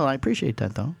 didn't. Well, I appreciate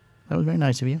that though. That was very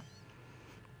nice of you.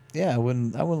 Yeah, I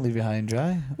wouldn't leave you high and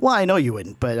dry. Well, I know you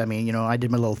wouldn't, but I mean, I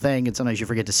did my little thing, and sometimes you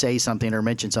forget to say something or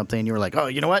mention something, and you were like, "Oh,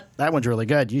 you know what? That one's really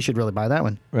good. You should really buy that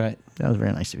one." Right. That was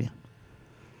very nice of you.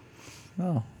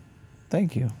 Oh,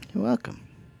 thank you. You're welcome.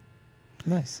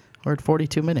 Nice. We're at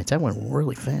 42 minutes. That went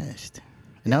really fast.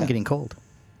 And now I'm Yeah. getting cold.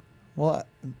 Well,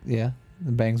 yeah,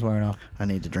 the bang's wearing off. I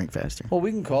need to drink faster. Well,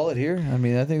 we can call it here. I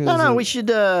mean, I think. No, we should.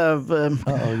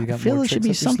 Uh-oh, you got feel more there should tricks be up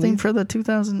your something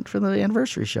sleeve? for the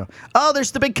anniversary show. Oh,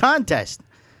 there's the big contest.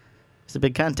 It's the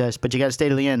big contest, but you got to stay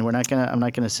to the end. I'm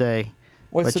not gonna say.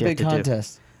 What's what the you have big to do.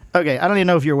 contest? Okay, I don't even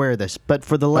know if you're aware of this, but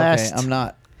for the last Okay, I'm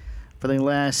not. for the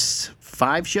last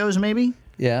 5 shows, maybe.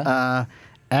 Yeah.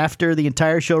 After the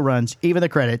entire show runs, even the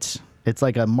credits, it's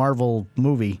like a Marvel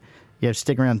movie. You have to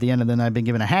stick around at the end, and then I've been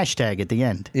given a hashtag at the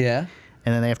end, yeah.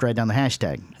 and then they have to write down the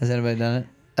hashtag. Has anybody done it?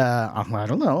 I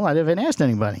don't know. I haven't asked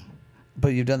anybody. But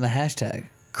you've done the hashtag.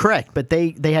 Correct, but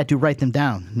they had to write them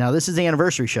down. Now, this is the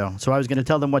anniversary show, so I was going to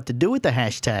tell them what to do with the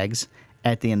hashtags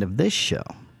at the end of this show,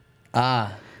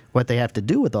 Ah. what they have to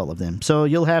do with all of them. So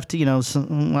you'll have to,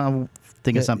 I'll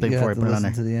think of something you before I have to put it on listen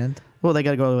there. to the end. Well, they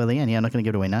got to go all the way to the end. Yeah, I'm not going to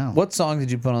give it away now. What song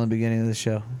did you put on the beginning of the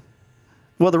show?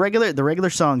 Well, the regular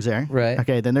songs there. Right.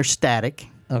 Okay, then there's Static,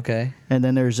 Okay. and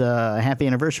then there's a happy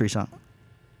anniversary song.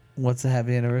 What's the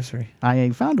happy anniversary?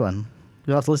 I found one.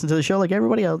 You'll have to listen to the show like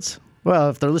everybody else. Well,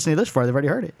 if they're listening to this far, they've already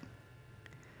heard it.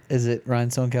 Is it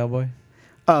Rhinestone Cowboy?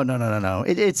 Oh, no.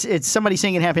 It's somebody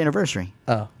singing happy anniversary.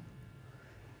 Oh.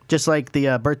 Just like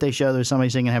the birthday show, there's somebody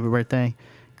singing happy birthday.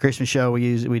 Christmas show,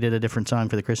 we did a different song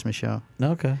for the Christmas show.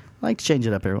 Okay. I like to change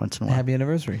it up every once in a while. Happy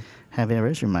anniversary. Happy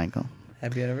anniversary, Michael.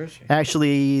 Happy anniversary.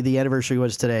 Actually, the anniversary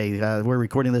was today. We're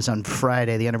recording this on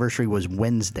Friday. The anniversary was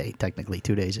Wednesday, technically,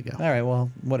 2 days ago. All right. Well,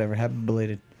 whatever. Happy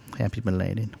belated. Happy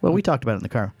belated. Well, we talked about it in the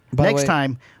car. By the Next way-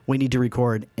 time, we need to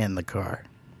record in the car.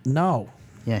 No.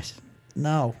 Yes.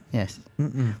 No. Yes.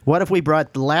 What if we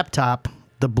brought the laptop,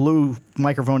 the blue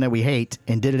microphone that we hate,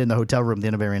 and did it in the hotel room at the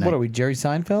end of every night? What are we, Jerry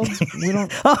Seinfeld? We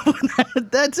don't. Oh,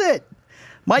 that's it.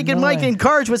 Mike and No Mike way. in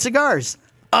cars with cigars.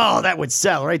 Oh, that would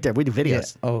sell right there. We do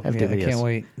videos. Yeah. Oh, Have to yeah, do I videos. can't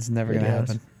wait. It's never going to Videos.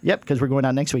 happen. Yep, because we're going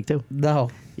out next week, too. No.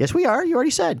 Yes, we are. You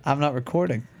already said. I'm not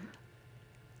recording.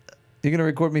 You're going to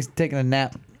record me taking a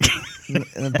nap in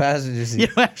the passenger seat. You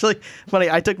know, actually, funny,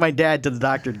 I took my dad to the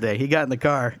doctor today. He got in the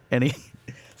car, and he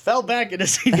fell back in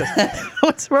his seat. He goes,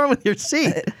 "What's wrong with your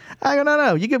seat?" I go,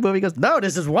 no, you can move. He goes, "No,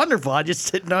 this is wonderful. I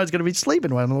just didn't know I was going to be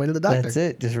sleeping when I'm on the way to the doctor." That's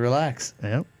it. Just relax.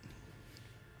 Yep.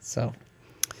 So,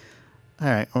 All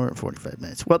right, we're at 45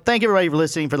 minutes. Well, thank everybody for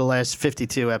listening for the last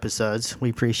 52 episodes. We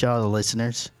appreciate all the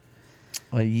listeners.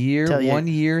 A year, Tell you- 1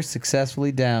 year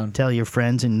successfully down. Tell your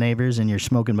friends and neighbors and your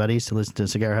smoking buddies to listen to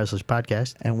Cigar Hustlers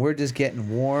podcast. And we're just getting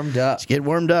warmed up. Let's get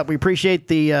warmed up. We appreciate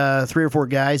the 3 or 4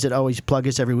 guys that always plug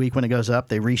us every week when it goes up.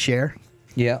 They reshare.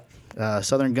 Yeah.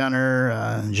 Southern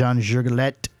Gunner, Jean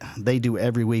Jurgelet, they do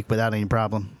every week without any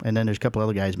problem. And then there's a couple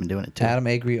other guys who've been doing it too. Adam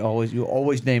Acree, you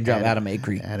always name drop Adam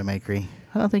Acree. Adam Acree.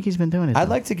 I don't think he's been doing it. I'd though.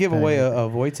 like to give away a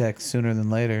Wojtek sooner than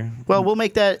later. Well, we'll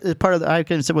make that as part of the. I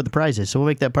can say what the prize is, so we'll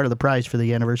make that part of the prize for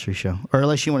the anniversary show. Or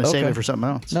unless you want to save Okay. it for something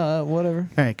else. No, whatever.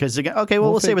 All right, because okay,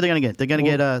 well, we'll see what they're gonna get. They're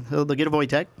gonna we'll- they'll get a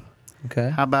Wojtek. Okay.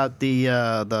 How about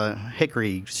the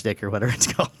hickory stick or whatever it's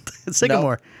called?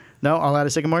 Sycamore. No, all out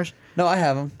of sycamores. No, I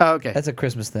have them. Oh, okay. That's a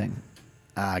Christmas thing.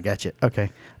 Gotcha. Okay.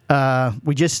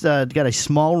 We just got a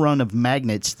small run of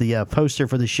magnets. The poster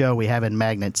for the show we have in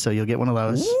magnets, so you'll get one of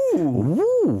those.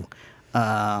 Ooh.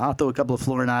 I'll throw a couple of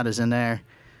Florinadas in there,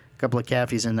 a couple of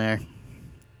Cafes in there.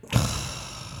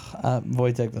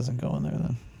 Wojtek doesn't go in there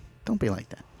then. Don't be like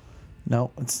that.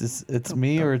 No, it's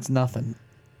me or it's nothing.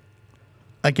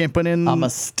 I can't put in. I'm a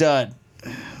stud.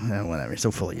 Whatever.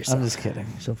 So full of yourself. I'm just kidding.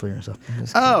 So full of yourself.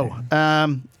 Just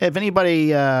If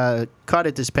anybody caught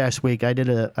it this past week, I did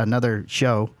another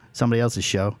show, somebody else's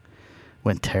show.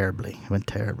 Went terribly. Went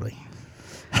terrible.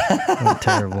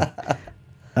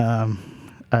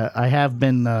 I have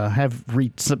been have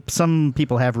reached. Some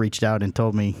people have reached out and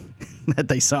told me that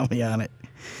they saw me on it,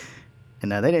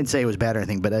 and they didn't say it was bad or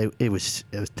anything, but it was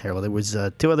terrible. There was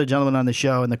 2 other gentlemen on the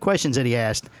show, and the questions that he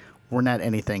asked were not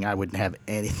anything I wouldn't have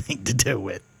anything to do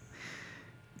with.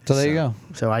 So there you go.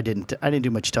 So I didn't do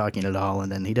much talking at all,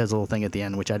 and then he does a little thing at the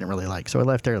end which I didn't really like, so I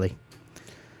left early.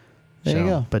 There you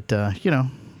go. But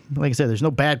like I said, there's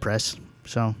no bad press,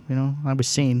 so I was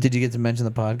seen. Did you get to mention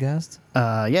the podcast?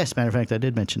 Yes, matter of fact, I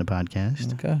did mention the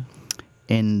podcast, Okay.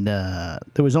 and there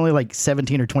was only like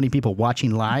 17 or 20 people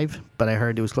watching live, but I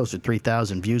heard it was close to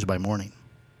 3,000 views by morning.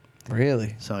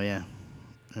 Really? So yeah,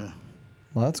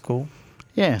 Well, that's cool.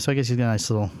 yeah. So I guess he's got a nice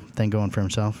little thing going for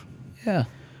himself. Yeah.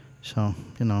 So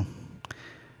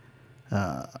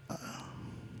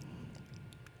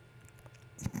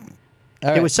All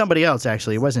it right. was somebody else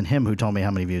actually. It wasn't him who told me how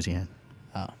many views he had.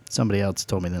 Oh. Somebody else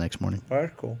told me the next morning.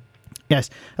 Very cool. Yes.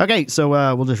 Okay, so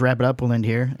we'll just wrap it up. We'll end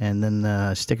here, and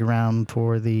then stick around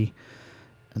for the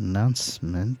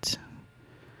announcement.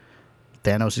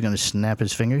 Thanos is going to snap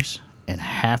his fingers, and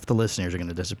half the listeners are going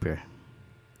to disappear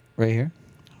Right here?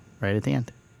 right at the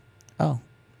end. Oh.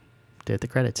 At the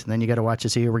credits. And then you got to watch to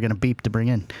see who we're going to beep to bring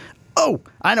in. Oh,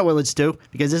 I know what let's do,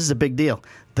 because this is a big deal.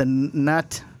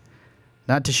 Not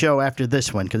to show after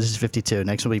this one, because this is 52.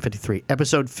 Next will be 53.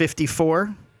 Episode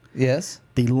 54, Yes.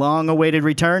 the long-awaited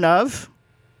return of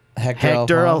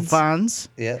Hector Alfonso.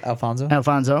 Yeah, Alfonso.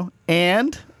 Alfonso,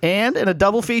 and in a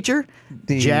double feature,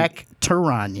 The- Jack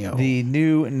Tarano, The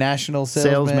new national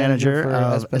sales manager for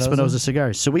of Espinosa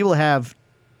Cigars. So we will have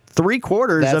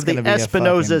 3/4 That's of the gonna be a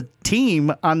Espinosa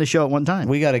team on the show at one time.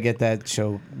 We got to get that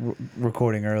show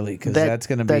recording early because that's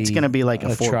going to be like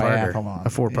a four-parter,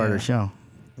 triathlon. Yeah. show.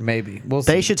 Maybe we'll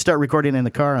see. They should start recording in the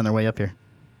car on their way up here.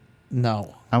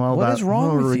 No. I'm all What about is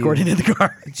wrong with you? recording in the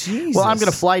car. Jesus. Well, I'm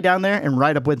going to fly down there and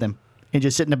ride up with them and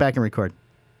just sit in the back and record.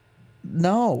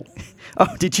 No. Oh,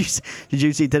 did you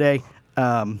see today,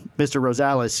 Mr.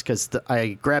 Rosales? Because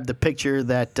I grabbed the picture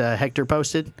that Hector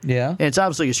posted. Yeah. And it's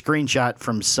obviously a screenshot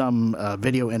from some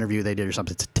video interview they did or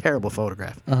something. It's a terrible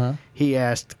photograph. Uh-huh. He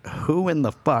asked, "Who in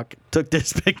the fuck took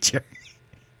this picture?"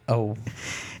 Oh.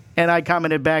 And I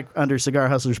commented back under Cigar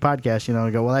Hustlers podcast. I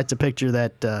go, "Well, that's a picture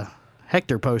that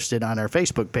Hector posted on our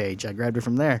Facebook page. I grabbed it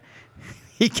from there."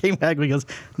 He came back and he goes,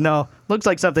 "No, looks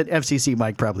like something FCC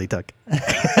Mike probably took."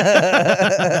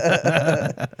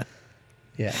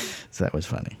 Yeah. So that was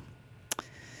funny.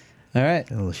 All right.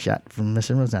 A little shot from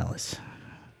Mr. Rosales. So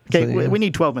Okay, there you go. we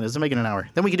need 12 minutes. Let's make it an hour.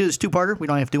 Then we can do this 2-parter. We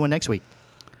don't have to do one next week.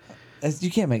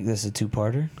 You can't make this a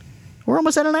two-parter. We're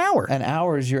almost at an hour. An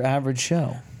hour is your average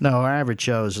show. No, our average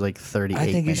show is like 38 I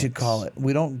think you minutes. should call it.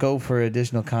 We don't go for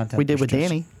additional content. We did with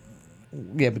restrictions.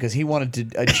 Danny. Yeah, because he wanted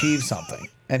to achieve something,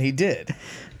 and he did.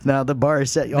 Now the bar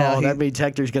is set. Now That means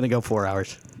Hector's going to go 4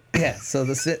 hours. Yeah. So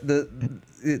the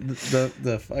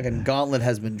fucking gauntlet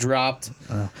has been dropped,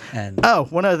 and Oh,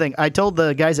 one other thing. I told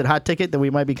the guys at Hot Ticket that we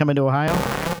might be coming to Ohio.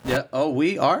 yeah. Oh,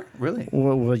 we are really.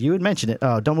 Well, you had mentioned it.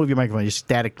 Oh, don't move your microphone. You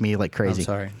static me like crazy. I'm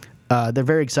sorry. They're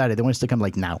very excited. They want us to come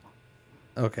like now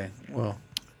Okay. Well,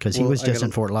 because he Well, was I just gotta-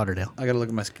 in Fort Lauderdale. I got to look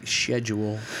at my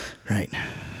schedule Right.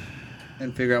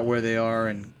 and figure out where they are,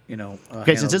 and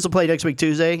Okay, since this will play next week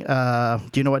Tuesday, do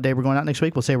you know what day we're going out next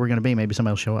week? We'll say we're going to be. Maybe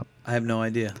somebody will show up. I have no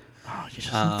idea. Oh,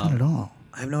 just not fun at all.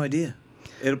 I have no idea.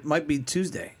 It might be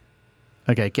Tuesday.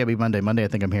 Okay, it can't be Monday. Monday, I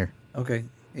think I'm here. Okay,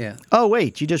 yeah. Oh,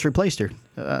 wait, you just replaced her.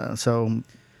 So,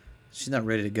 She's not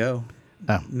ready to go.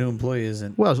 Oh. New employee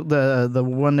isn't. well, the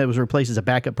one that was replaced is a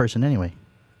backup person anyway.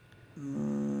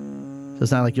 So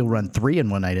it's not like you'll run 3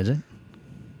 in one night, is it?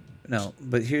 No,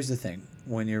 but here's the thing.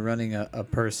 When you're running a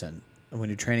person, when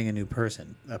you're training a new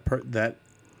person, that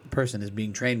person is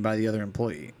being trained by the other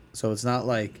employee. So it's not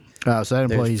like... Oh, so that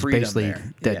There's employee's freedom basically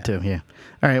there. dead Yeah. too, yeah.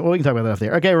 All right, well, we can talk about that off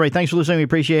there. Okay, right, thanks for listening. We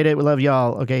appreciate it. We love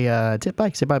y'all. Okay, bye.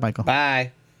 Say bye, Michael.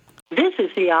 Bye. This is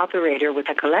the operator with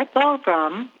a collect call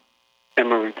from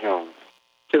Emory Jones.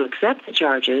 To accept the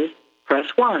charges, press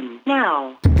 1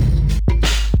 now.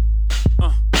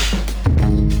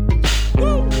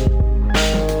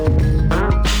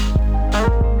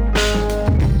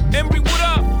 Emory, what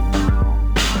up?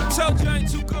 Told you I ain't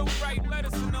too good with writing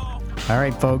letters and all. All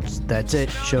right, folks, that's it.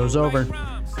 Show's over.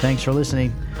 Thanks for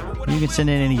listening. You can send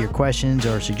in any of your questions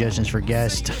or suggestions for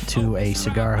guests to a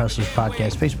Cigar Hustlers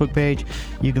Podcast Facebook page.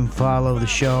 You can follow the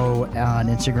show on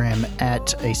Instagram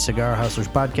at a Cigar Hustlers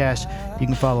Podcast. You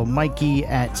can follow Mikey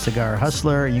at Cigar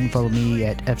Hustler. You can follow me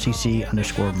at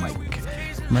FCC_Mike.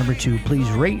 Remember to please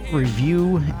rate,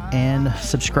 review, and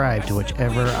subscribe to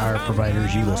whichever our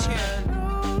providers you listen.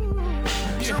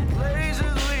 Some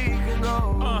places we can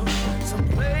go. Some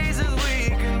places we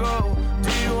can go.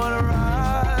 Do you wanna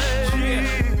ride? Yeah.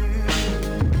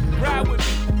 Ride with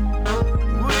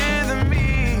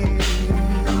me.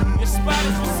 Your spot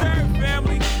is reserved,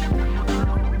 family. Do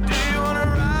you wanna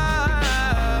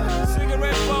ride?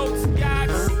 Cigarette boats,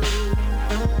 yachts.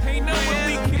 Ain't nowhere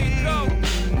we can't go.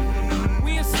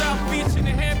 We in South Beach in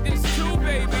the Hamptons too,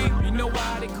 baby. You know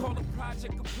why they call a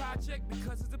project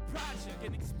because it's a project,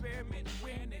 an experiment,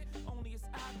 wearing it only as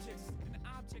objects, an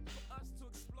object for us to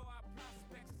explore our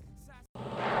prospects.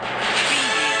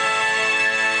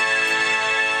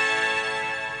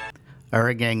 All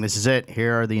right, gang, this is it.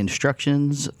 Here are the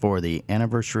instructions for the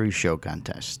anniversary show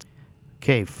contest.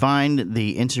 Okay, find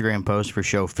the Instagram post for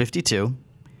show 52.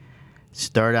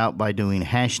 Start out by doing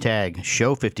hashtag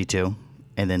show 52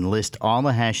 and then list all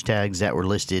the hashtags that were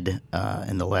listed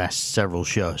in the last several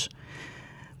shows.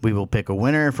 We will pick a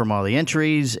winner from all the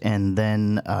entries, and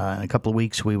then in a couple of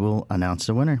weeks we will announce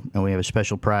the winner, and we have a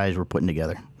special prize we're putting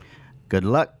together. Good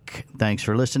luck. Thanks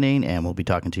for listening, and we'll be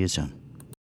talking to you soon.